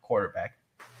 5 quarterback.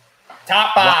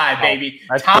 Top 5, baby.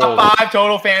 That's top cool. 5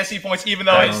 total fantasy points, even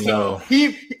though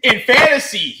in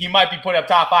fantasy, he might be putting up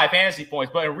top 5 fantasy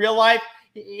points, but in real life,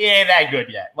 he ain't that good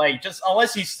yet. Like, just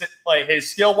unless he's like his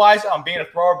skill wise on being a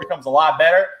thrower becomes a lot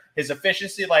better. His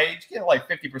efficiency, like he's getting like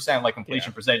 50% like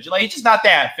completion percentage. Like he's just not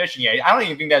that efficient yet. I don't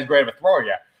even think that's great of a thrower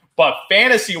yet. But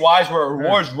fantasy wise, where it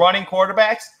rewards running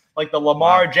quarterbacks like the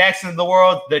Lamar Jacksons of the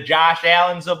world, the Josh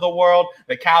Allens of the world,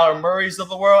 the Kyler Murrays of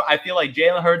the world, I feel like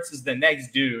Jalen Hurts is the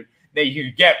next dude that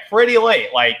you get pretty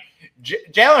late. Like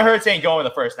Jalen Hurts ain't going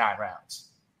the first 9 rounds.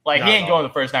 Like, he ain't going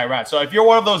the first 9 rounds. So if you're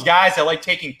one of those guys that like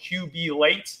taking QB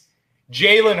late,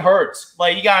 Jalen Hurts.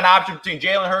 Like, you got an option between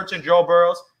Jalen Hurts and Joe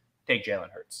Burrows. Take Jalen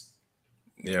Hurts.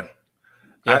 Yeah.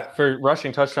 For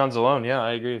rushing touchdowns alone, yeah,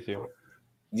 I agree with you.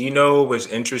 You know what's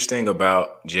interesting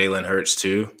about Jalen Hurts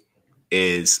too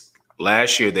is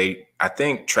last year I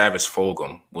think Travis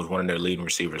Fulgham was one of their leading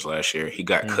receivers last year. He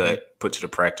got cut, put to the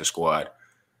practice squad.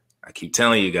 I keep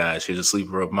telling you guys, here's a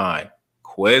sleeper of mine.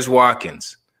 Quez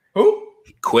Watkins. Who?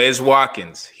 Quez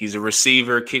Watkins. He's a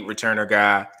receiver, kick returner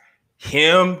guy.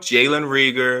 Him, Jalen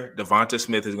Reagor, Devonta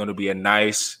Smith is going to be a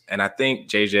nice, and I think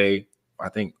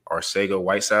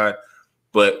Arcega-Whiteside.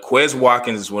 But Quez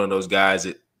Watkins is one of those guys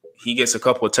that he gets a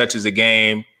couple of touches a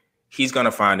game, he's going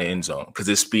to find the end zone because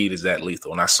his speed is that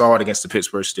lethal. And I saw it against the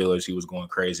Pittsburgh Steelers. He was going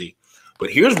crazy. But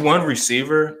here's one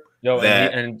receiver.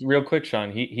 And real quick,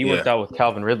 Sean, he worked out with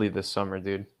Calvin Ridley this summer,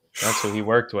 dude. That's who he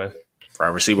worked with. For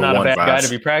our receiver Not one, a bad guy to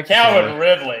be practicing. Calvin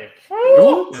Ridley.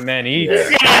 Man, he's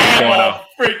gonna have a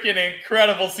freaking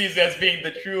incredible season as being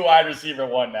the true wide receiver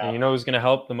one now. And you know who's going to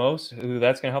help the most? Who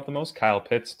that's going to help the most? Kyle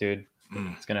Pitts, dude.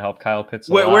 It's going to help Kyle Pitts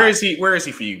a lot. Where is he? Where is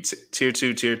he for you? Tier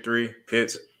 2, tier 3,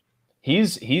 Pitts?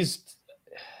 He's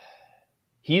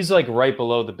like right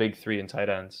below the big 3 in tight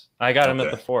ends. I got him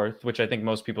at the 4th, which I think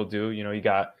most people do. You know, you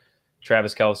got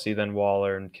Travis Kelce, then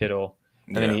Waller and Kittle,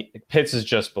 and then Pitts is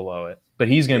just below it. But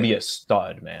he's going to be a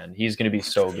stud, man. He's going to be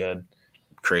so good.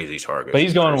 Crazy target. But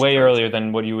he's going way earlier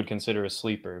than what you would consider a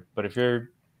sleeper. But if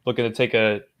you're looking to take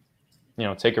a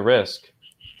risk,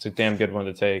 it's a damn good one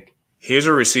to take. Here's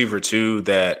a receiver, too,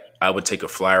 that I would take a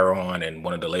flyer on in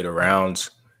one of the later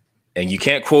rounds. And you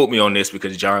can't quote me on this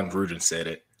because John Gruden said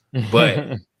it.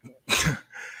 But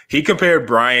he compared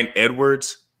Bryan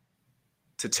Edwards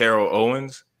to Terrell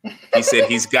Owens. He said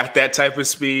he's got that type of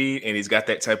speed and he's got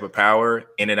that type of power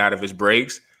in and out of his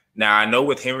breaks. Now, I know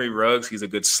with Henry Ruggs, he's a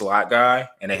good slot guy,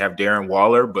 and they have Darren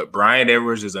Waller. But Bryan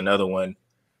Edwards is another one.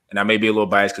 And I may be a little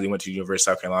biased because he went to the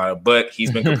University of South Carolina. But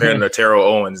he's been compared to Terrell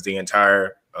Owens the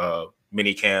entire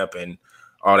mini camp and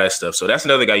all that stuff. So that's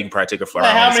another guy you can probably take a flyer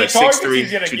on. How many targets 6'3",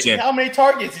 he's going to get? How many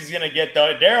targets he's going to get,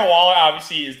 though? Darren Waller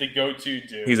obviously is the go-to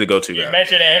dude. He's a go-to guy. You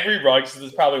mentioned Henry Ruggs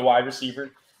is probably wide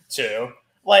receiver, too.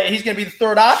 Like, he's going to be the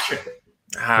third option.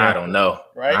 I don't know.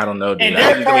 Right? I don't know, dude. And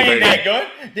Derek Carr ain't that good.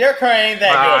 Derek Carr ain't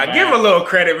that good, Give him a little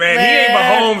credit, man. He ain't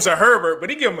Mahomes or Herbert, but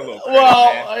he give him a little credit,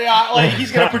 man. Yeah, like, he's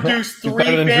going to produce He's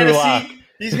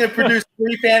going to produce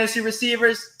 3 fantasy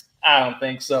receivers? I don't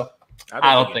think so.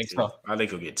 I don't think so. I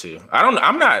think he'll get 2.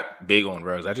 I'm not big on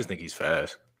Ruggs. I just think he's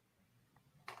fast.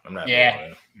 I'm not.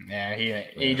 Yeah.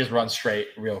 He just runs straight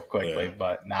real quickly. Yeah.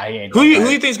 But he ain't. Who do you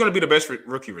think is going to be the best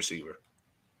rookie receiver?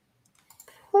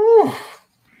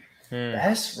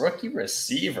 Best rookie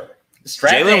receiver.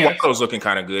 Jalen Waddle's looking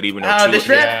kind of good, even though this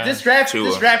draft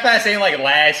class ain't like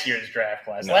last year's draft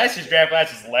class. No. Last year's draft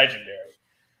class is legendary.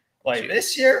 Like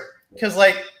this year, because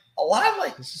like a lot of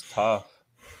like this is tough.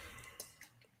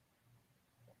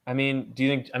 I mean, do you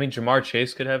think? I mean, Jamar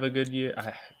Chase could have a good year.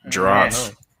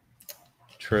 Drops.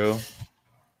 True.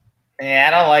 Yeah,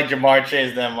 I don't like Jamar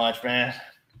Chase that much, man.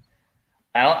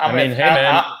 I don't think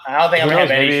I'm gonna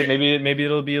have any. Maybe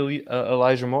it'll be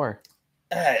Elijah Moore.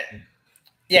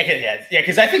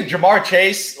 Because I think Jamar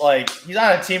Chase, like, he's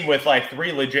on a team with like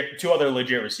 2 other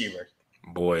legit receivers.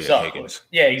 Boyd and Higgins.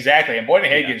 Yeah, exactly. And Boyd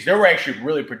and Higgins, they were actually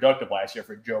really productive last year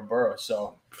for Joe Burrow.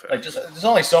 So, like, there's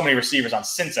only so many receivers on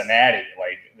Cincinnati.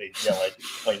 They're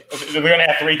gonna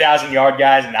have 3,000-yard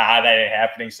guys. Nah, that ain't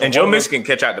happening. So, and Joe Mixon can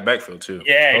catch out the backfield too.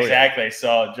 Yeah, exactly.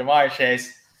 So Jamar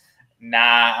Chase.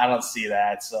 Nah, I don't see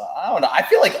that. So I don't know. I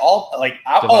feel like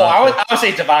I would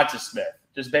say Devonta Smith,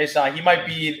 just based on he might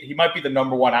be the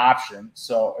number 1 option.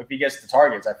 So if he gets the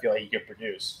targets, I feel like he could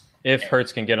produce. If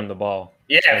Hurts can get him the ball.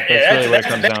 That's really what it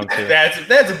comes down to.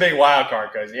 That's a big wild card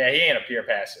because he ain't a pure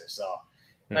passer. So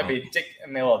might be a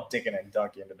little dicking and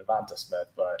dunking into Devonta Smith,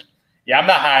 but yeah, I'm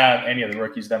not high on any of the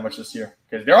rookies that much this year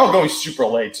because they're all going super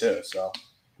late too. So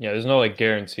yeah, there's no like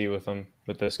guarantee with them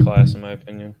with this class, in my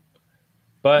opinion.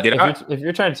 But if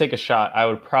you're trying to take a shot, I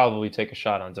would probably take a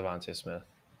shot on Devonta Smith.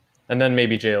 And then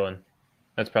maybe Jalen.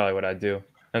 That's probably what I'd do.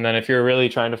 And then if you're really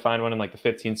trying to find one in like the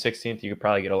 15th, 16th, you could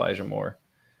probably get Elijah Moore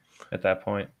at that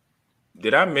point.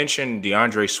 Did I mention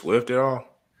DeAndre Swift at all?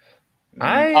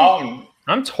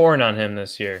 I'm torn on him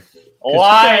this year.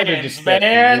 Lions,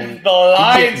 man. The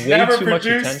Lions never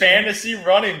produced fantasy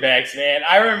running backs, man.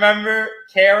 I remember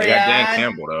Dan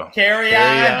Campbell, though.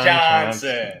 Kerryon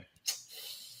Johnson.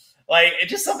 Like,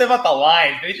 it's just something about the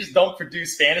Lions. They just don't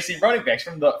produce fantasy running backs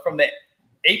from the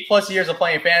 8+ years of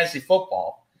playing fantasy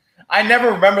football. I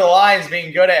never remember the Lions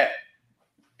being good at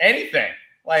anything.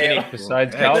 Like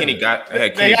besides Kenny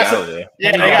Galladay.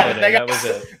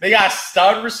 They got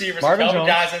stud receivers, Marvin Kelvin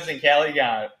Jones. Johnson and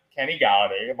Kenny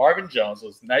Galladay. Marvin Jones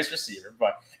was a nice receiver,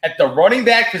 but at the running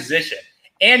back position,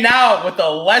 and now with a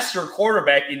lesser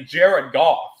quarterback in Jared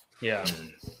Goff. Yeah.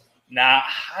 Nah,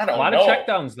 I don't know. A lot of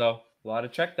checkdowns, though. A lot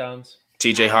of checkdowns.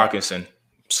 TJ Hawkinson,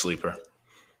 sleeper.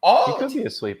 He could be a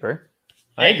sleeper.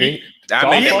 I agree. I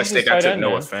made that mistake. I took end,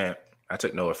 Noah man. Fant. I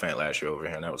took Noah Fant last year over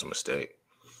him. That was a mistake.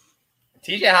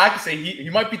 TJ Hawkinson, he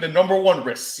might be the number one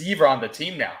receiver on the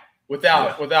team now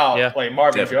without like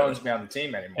Marvin Jones being on the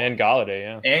team anymore. And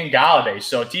Galladay,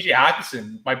 So TJ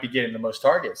Hawkinson might be getting the most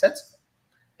targets. That's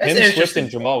him, Swift, and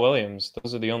Jamal Williams.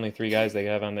 Those are the only three guys they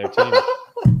have on their team.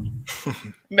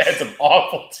 That's an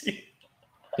awful team.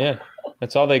 Yeah,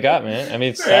 that's all they got, man. I mean,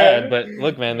 it's sad, but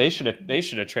look, man, they should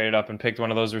have traded up and picked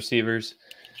one of those receivers.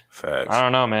 Facts. I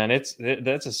don't know, man.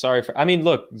 That's a sorry for. I mean,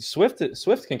 look, Swift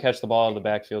can catch the ball out of the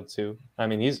backfield too. I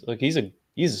mean, he's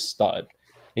a stud.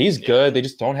 He's good. They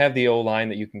just don't have the O line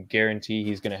that you can guarantee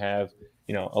he's going to have,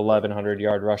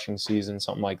 1,100-yard rushing season,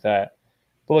 something like that.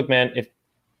 But look, man,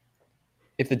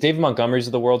 if the David Montgomerys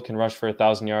of the world can rush for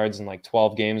 1,000 yards in like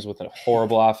 12 games with a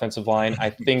horrible offensive line, I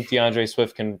think DeAndre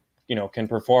Swift can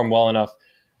perform well enough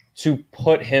to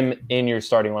put him in your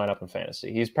starting lineup in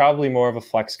fantasy. He's probably more of a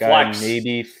flex guy,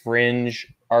 maybe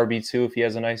fringe RB2 if he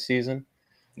has a nice season.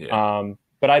 Yeah.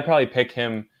 But I'd probably pick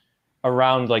him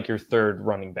around like your third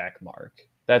running back mark.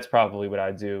 That's probably what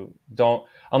I'd do.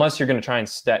 Unless you're going to try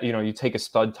and you take a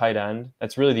stud tight end.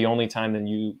 That's really the only time that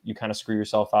you kind of screw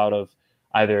yourself out of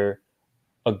either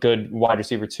a good wide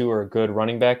receiver 2 or a good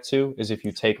running back 2 is if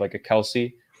you take like a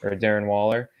Kelsey or a Darren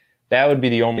Waller. That would be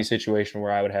the only situation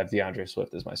where I would have DeAndre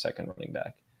Swift as my second running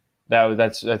back.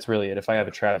 That's really it. If I have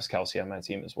a Travis Kelce on my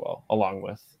team as well, along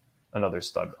with another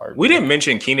stud RB. We didn't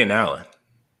mention Keenan Allen.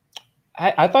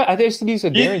 I think he's a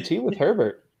guarantee with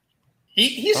Herbert.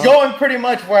 He's going pretty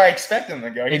much where I expect him to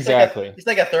go. He's he's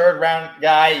like a third round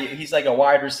guy. He's like a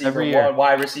wide receiver 1,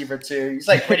 wide receiver 2. He's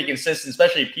like pretty consistent,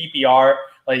 especially PPR.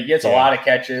 Like he gets a lot of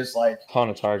catches, like ton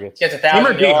of targets. Gets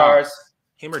 1,000 yards.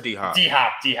 Him or D-Hop?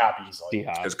 D-Hop easily.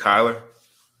 D-Hop. Is Kyler?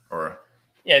 Or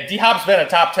D-Hop's been a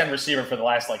top 10 receiver for the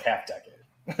last like half decade.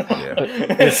 Yeah.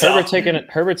 If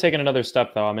Herbert taking another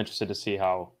step though, I'm interested to see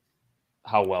how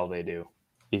well they do.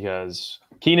 Because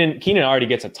Keenan already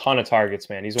gets a ton of targets,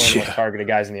 man. He's one of the most targeted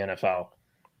guys in the NFL.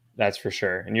 That's for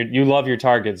sure. And you love your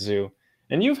targets, Zoo.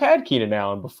 And you've had Keenan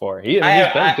Allen before. He's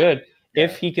been good. Yeah.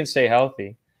 If he can stay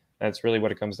healthy, that's really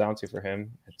what it comes down to for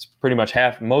him. It's pretty much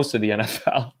most of the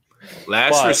NFL.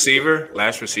 Last receiver,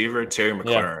 Terry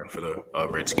McLaurin for the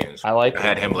Redskins. I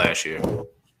had him last year.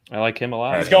 I like him a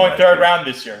lot. He's going third round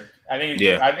this year. I think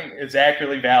it's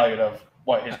accurately valued of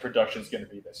what his production is going to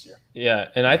be this year. Yeah,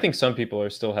 and I think some people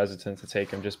are still hesitant to take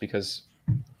him just because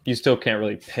you still can't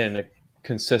really pin a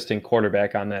consistent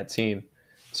quarterback on that team.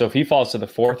 So if he falls to the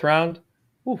 4th round,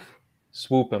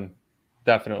 swoop him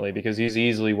definitely because he's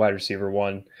easily wide receiver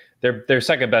 1. Their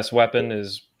second best weapon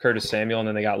is Curtis Samuel, and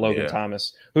then they got Logan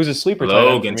Thomas, who's a sleeper tight end.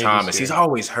 Logan Thomas. He's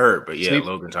always hurt, but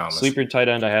Logan Thomas. Sleeper tight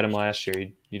end. I had him last year.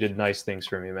 He did nice things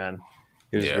for me, man.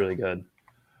 He was really good.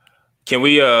 Can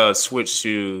we switch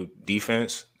to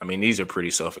defense? I mean, these are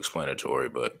pretty self-explanatory,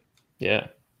 but yeah.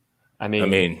 I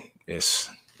mean, it's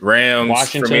Rams.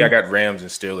 Washington, for me, I got Rams and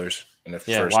Steelers in the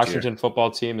first Washington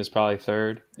football team is probably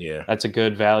 3rd. Yeah. That's a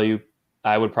good value.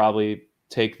 I would probably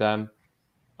take them.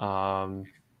 Don't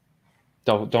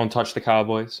touch the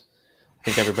Cowboys. I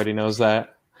think everybody knows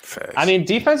that. Facts. I mean,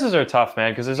 defenses are tough,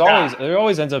 man, because there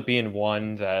always ends up being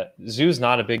one that Zoo's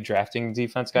not a big drafting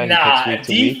defense guy.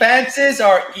 Defenses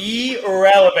are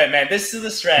irrelevant, man. This is the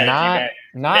strategy, man.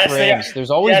 Not Rams. There's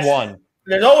always one.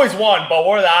 There's always one, but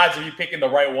what are the odds of you picking the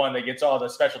right one that gets all the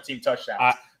special team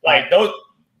touchdowns? I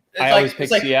always pick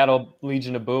Seattle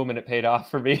Legion of Boom, and it paid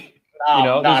off for me.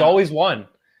 There's always one.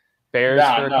 Bears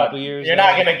for a couple years. You're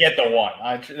not going to get the one.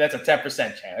 That's a 10%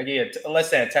 chance. I give you less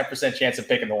than a 10% chance of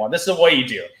picking the one. This is what you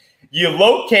do. You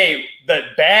locate the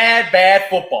bad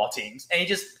football teams, and you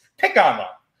just pick on them.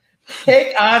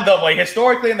 Pick on them. Like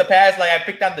historically in the past, like I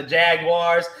picked on the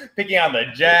Jaguars, picking on the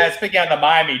Jets, picking on the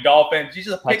Miami Dolphins. You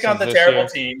just pick on the terrible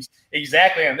teams.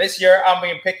 Exactly. And this year, I'm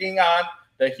picking on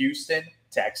the Houston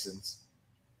Texans.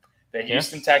 The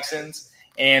Houston Texans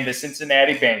and the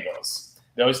Cincinnati Bengals.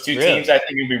 Those two teams, I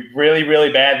think, will be really,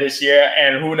 really bad this year.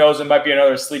 And who knows, it might be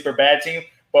another sleeper bad team.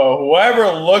 But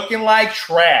whoever looking like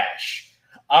trash,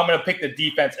 I'm going to pick the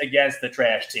defense against the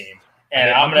trash team.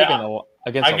 And I'm going to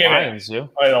against the Lions, too.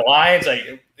 The Lions,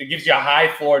 it gives you a high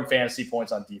floor in fantasy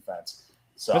points on defense.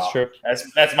 So that's true.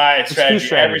 That's my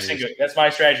strategy every single. That's my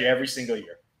strategy every single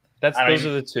year. Those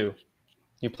are the two.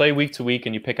 You play week to week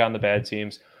and you pick on the bad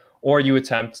teams, or you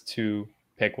attempt to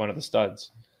pick one of the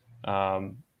studs.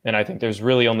 And I think there's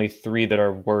really only 3 that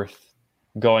are worth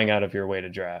going out of your way to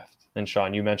draft. And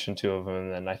Sean, you mentioned 2 of them,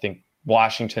 and then I think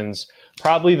Washington's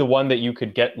probably the one that you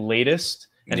could get latest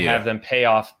and have them pay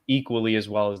off equally as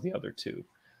well as the other 2.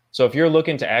 So if you're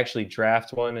looking to actually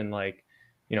draft one and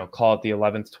call it the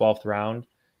 11th, 12th round,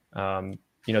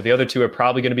 the other 2 are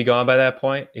probably going to be gone by that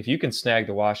point. If you can snag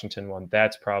the Washington one,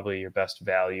 that's probably your best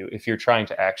value if you're trying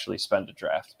to actually spend a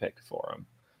draft pick for them.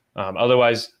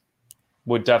 Otherwise,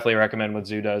 would definitely recommend what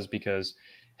Zoo does, because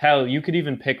hell, you could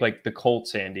even pick like the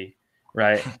Colts, Andy,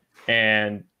 right?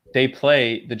 And they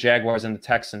play the Jaguars and the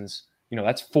Texans.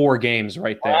 That's 4 games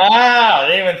right there. Wow, I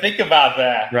didn't even think about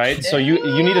that. Right? Yeah. So you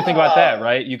need to think about that,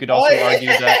 right? You could also argue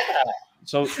that.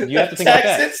 So you have to think about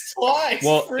that. Texans twice.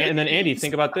 Well, and then Andy,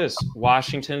 think about this.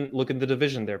 Washington, look at the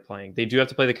division they're playing. They do have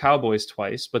to play the Cowboys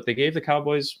twice, but they've given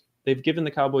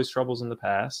the Cowboys troubles in the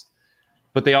past.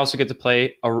 But they also get to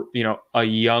play a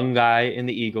young guy in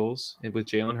the Eagles with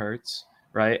Jalen Hurts,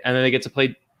 right? And then they get to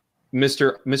play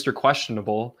Mr.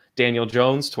 Questionable Daniel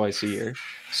Jones twice a year.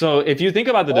 So if you think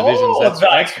about the divisions, that's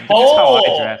how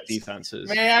I draft defenses.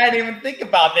 Man, I didn't even think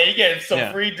about that. You get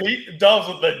some free dubs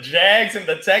with the Jags and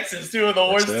the Texans, 2 of the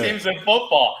worst teams in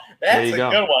football. That's a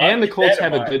good one. And the Colts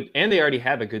they already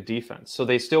have a good defense, so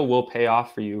they still will pay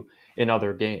off for you in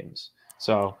other games.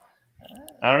 So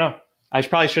I don't know. I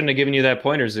probably shouldn't have given you that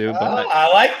pointer, Zoo. But I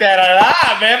like that a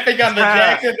lot, man. Pick on the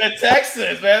Jags and the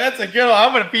Texans, man. That's a good one.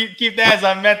 I'm going to keep that as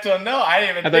a mental note. I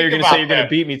didn't even think about that. I thought you were going to say you're going to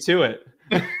beat me to it.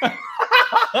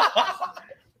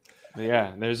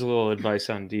 Yeah, there's a little advice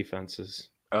on defenses.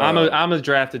 I'm a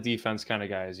drafted defense kind of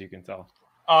guy, as you can tell.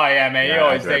 Oh, yeah, man. You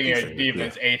always take your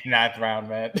defense 8th, 9th round,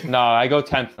 man. No, I go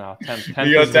 10th now. 10th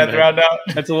you go 10th round now?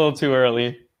 That's a little too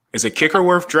early. Is a kicker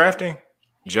worth drafting?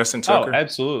 Justin Tucker? Oh,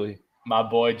 absolutely. My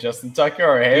boy Justin Tucker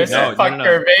or Harrison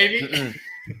Tucker, baby. Mm-mm.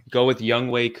 Go with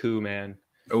Younghoe Koo, man.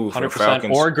 Ooh,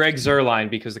 100%. Or Greg Zuerlein,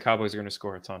 because the Cowboys are going to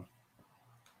score a ton.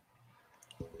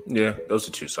 Yeah, those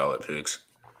are 2 solid picks.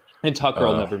 And Tucker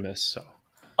will never miss. So.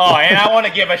 Oh, and I want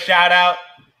to give a shout out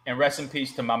and rest in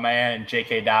peace to my man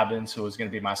J.K. Dobbins, who was going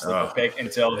to be my sleeper pick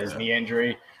until his knee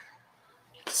injury.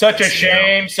 Such a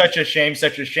shame.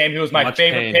 He was my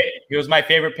favorite pick. He was my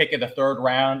favorite pick in the 3rd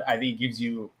round. I think he gives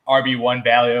you RB1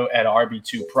 value at an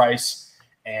RB2 price.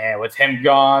 And with him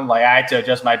gone, I had to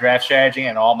adjust my draft strategy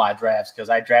and all my drafts, because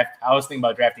I was thinking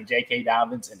about drafting J.K.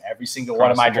 Dobbins in every single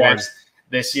one of my drafts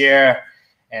this year.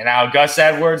 And now Gus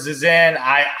Edwards is in.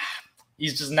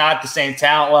 He's just not the same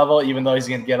talent level, even though he's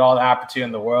going to get all the opportunity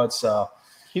in the world. So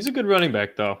he's a good running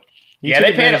back, though. They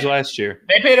paid him last year.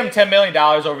 They paid him $10 million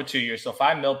over 2 years, so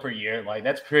 $5 million per year.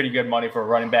 That's pretty good money for a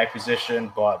running back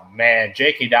position. But man,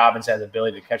 J.K. Dobbins has the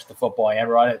ability to catch the football and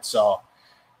run it. So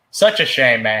such a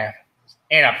shame, man.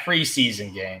 In a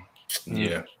preseason game.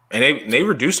 Yeah, and they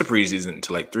reduced the preseason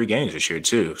to 3 games this year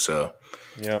too. So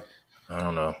yeah, I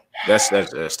don't know. That's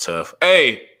tough.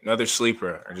 Hey, another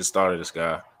sleeper. I just thought of this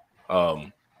guy.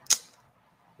 Hold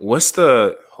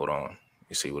on. Let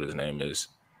me see what his name is.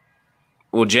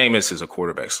 Well, Jameis is a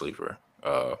quarterback sleeper.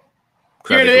 Here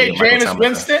today, Jameis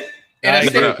Winston.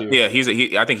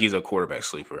 I think he's a quarterback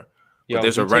sleeper. But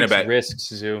there's a running back risks,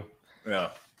 Zoo. Yeah,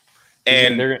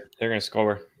 and they're gonna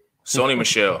score. Sony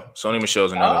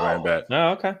Michel's another running back.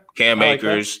 Oh, okay. Cam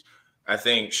Akers. I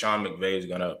think Sean McVay is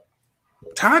gonna.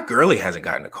 Todd Gurley hasn't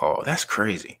gotten a call. That's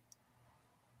crazy.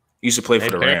 He used to play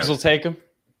for the Rams. Will take him.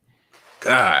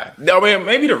 God, no, man.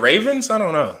 Maybe the Ravens. I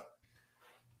don't know.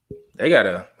 They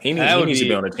gotta. He needs to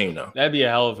be on the team though. That'd be a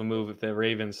hell of a move if the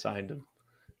Ravens signed him.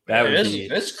 This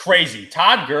is crazy.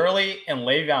 Todd Gurley and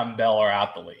Le'Veon Bell are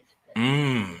out the league.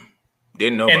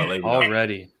 Didn't know about Le'Veon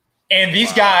already. And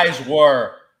these guys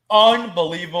were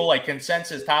unbelievable,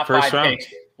 consensus top 5 picks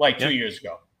 2 years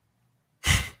ago.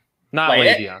 Not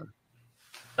Le'Veon.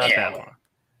 Not that long.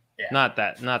 Yeah. Not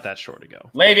that short ago.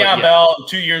 Le'Veon Bell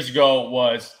 2 years ago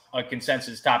was a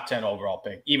consensus top 10 overall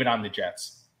pick, even on the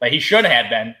Jets. He should have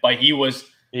been, but he was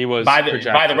by the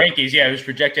rankings. Yeah, he was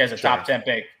projected as a top 10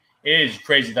 pick. It is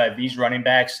crazy that these running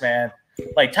backs, man.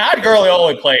 Todd Gurley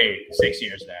only played 6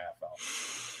 years in the NFL.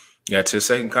 Yeah, it's his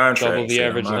second contract. Double the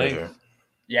average length.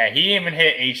 Yeah, he even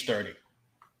hit age 30.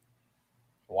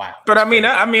 Wow. But I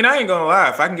ain't gonna lie.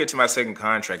 If I can get to my second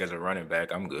contract as a running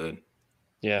back, I'm good.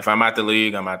 Yeah. If I'm out the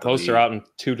league, I'm out the league. Most are out in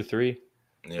 2 to 3.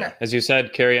 Yeah. As you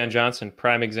said, Kerryon Johnson,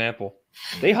 prime example.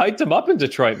 They hiked him up in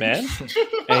Detroit, man,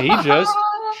 and he just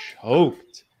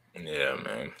choked. Yeah,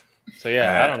 man. So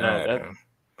I don't know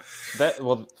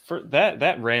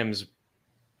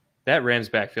that Rams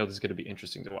backfield is going to be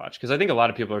interesting to watch, because I think a lot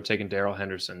of people are taking Darrell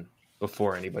Henderson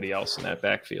before anybody else in that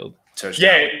backfield.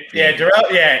 Touchdown. Yeah, Darrell,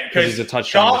 because he's a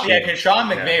touchdown. Because Sean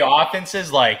McVay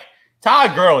offenses like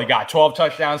Todd Gurley got 12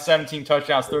 touchdowns, 17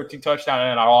 touchdowns, 13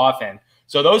 touchdowns in our offense.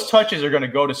 So those touches are going to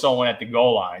go to someone at the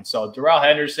goal line. So Darrell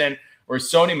Henderson or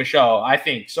Sony Michel, I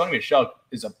think Sony Michel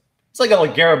is it's like a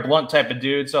LeGarrette Blount type of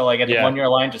dude. So like at the 1 yard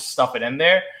line, just stuff it in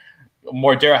there.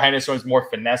 More Darrell Henderson is more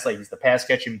finesse, like he's the pass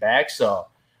catching back. So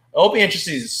it'll be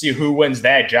interesting to see who wins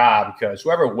that job, because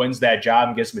whoever wins that job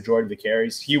and gets the majority of the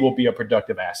carries, he will be a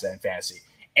productive asset in fantasy.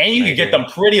 And you can get them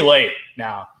pretty late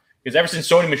now, because ever since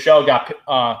Sony Michel got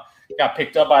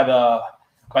picked up by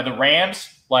the Rams,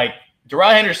 like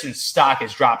Darrell Henderson's stock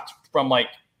has dropped from like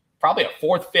probably a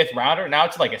 4th, 5th rounder now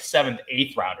to like a 7th,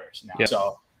 8th rounders now. Yeah.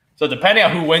 So depending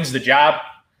on who wins the job,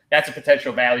 that's a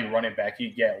potential value running back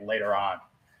you get later on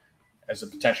as a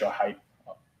potential hype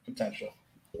potential.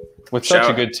 With such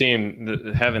a good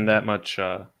team, having that much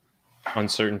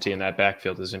uncertainty in that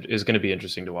backfield is going to be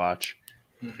interesting to watch.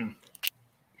 Mm-hmm.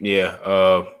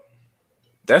 Yeah,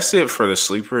 that's it for the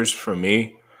sleepers for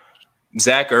me.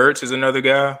 Zach Ertz is another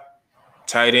guy,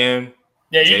 tight end.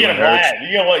 Yeah, you get him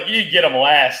last. You get him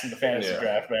last in the fantasy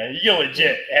draft, man. You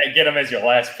legit get him as your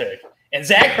last pick. And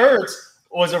Zach Ertz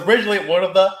was originally one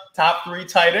of the top 3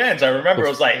 tight ends. I remember it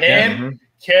was like him,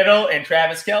 Kittle, and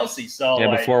Travis Kelce. So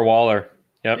before Waller.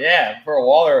 Yep. Yeah, before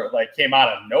Waller came out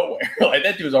of nowhere. Like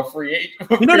that dude was a free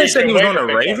agent. You know they said he was on the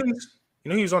Ravens? You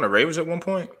know he was on the Ravens at one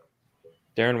point?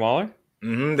 Darren Waller?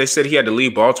 Mm-hmm. They said he had to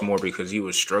leave Baltimore because he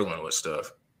was struggling with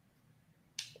stuff.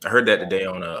 I heard that today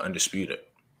on Undisputed.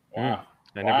 Wow.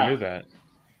 I never knew that.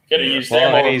 He's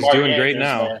doing great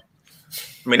now. Man.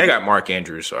 I mean, they got Mark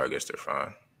Andrews, so I guess they're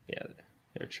fine. Yeah,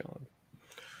 they're chilling.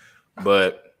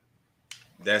 But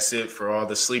that's it for all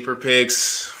the sleeper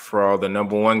picks, for all the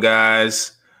number 1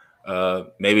 guys.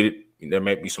 Maybe there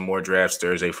might be some more drafts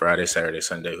Thursday, Friday, Saturday,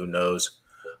 Sunday. Who knows?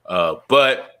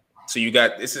 But so you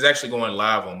got this is actually going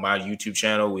live on my YouTube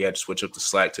channel. We had to switch up the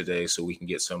Slack today so we can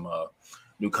get some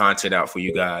new content out for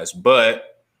you guys. But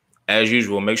as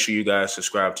usual, make sure you guys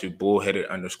subscribe to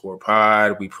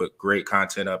Bullheaded_pod. We put great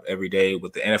content up every day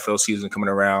with the NFL season coming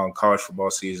around, college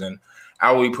football season.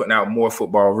 I will be putting out more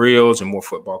football reels and more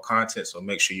football content, so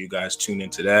make sure you guys tune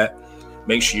into that.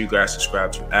 Make sure you guys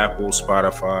subscribe to Apple,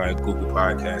 Spotify, Google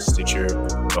Podcasts, Stitcher,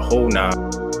 the whole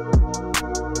 9.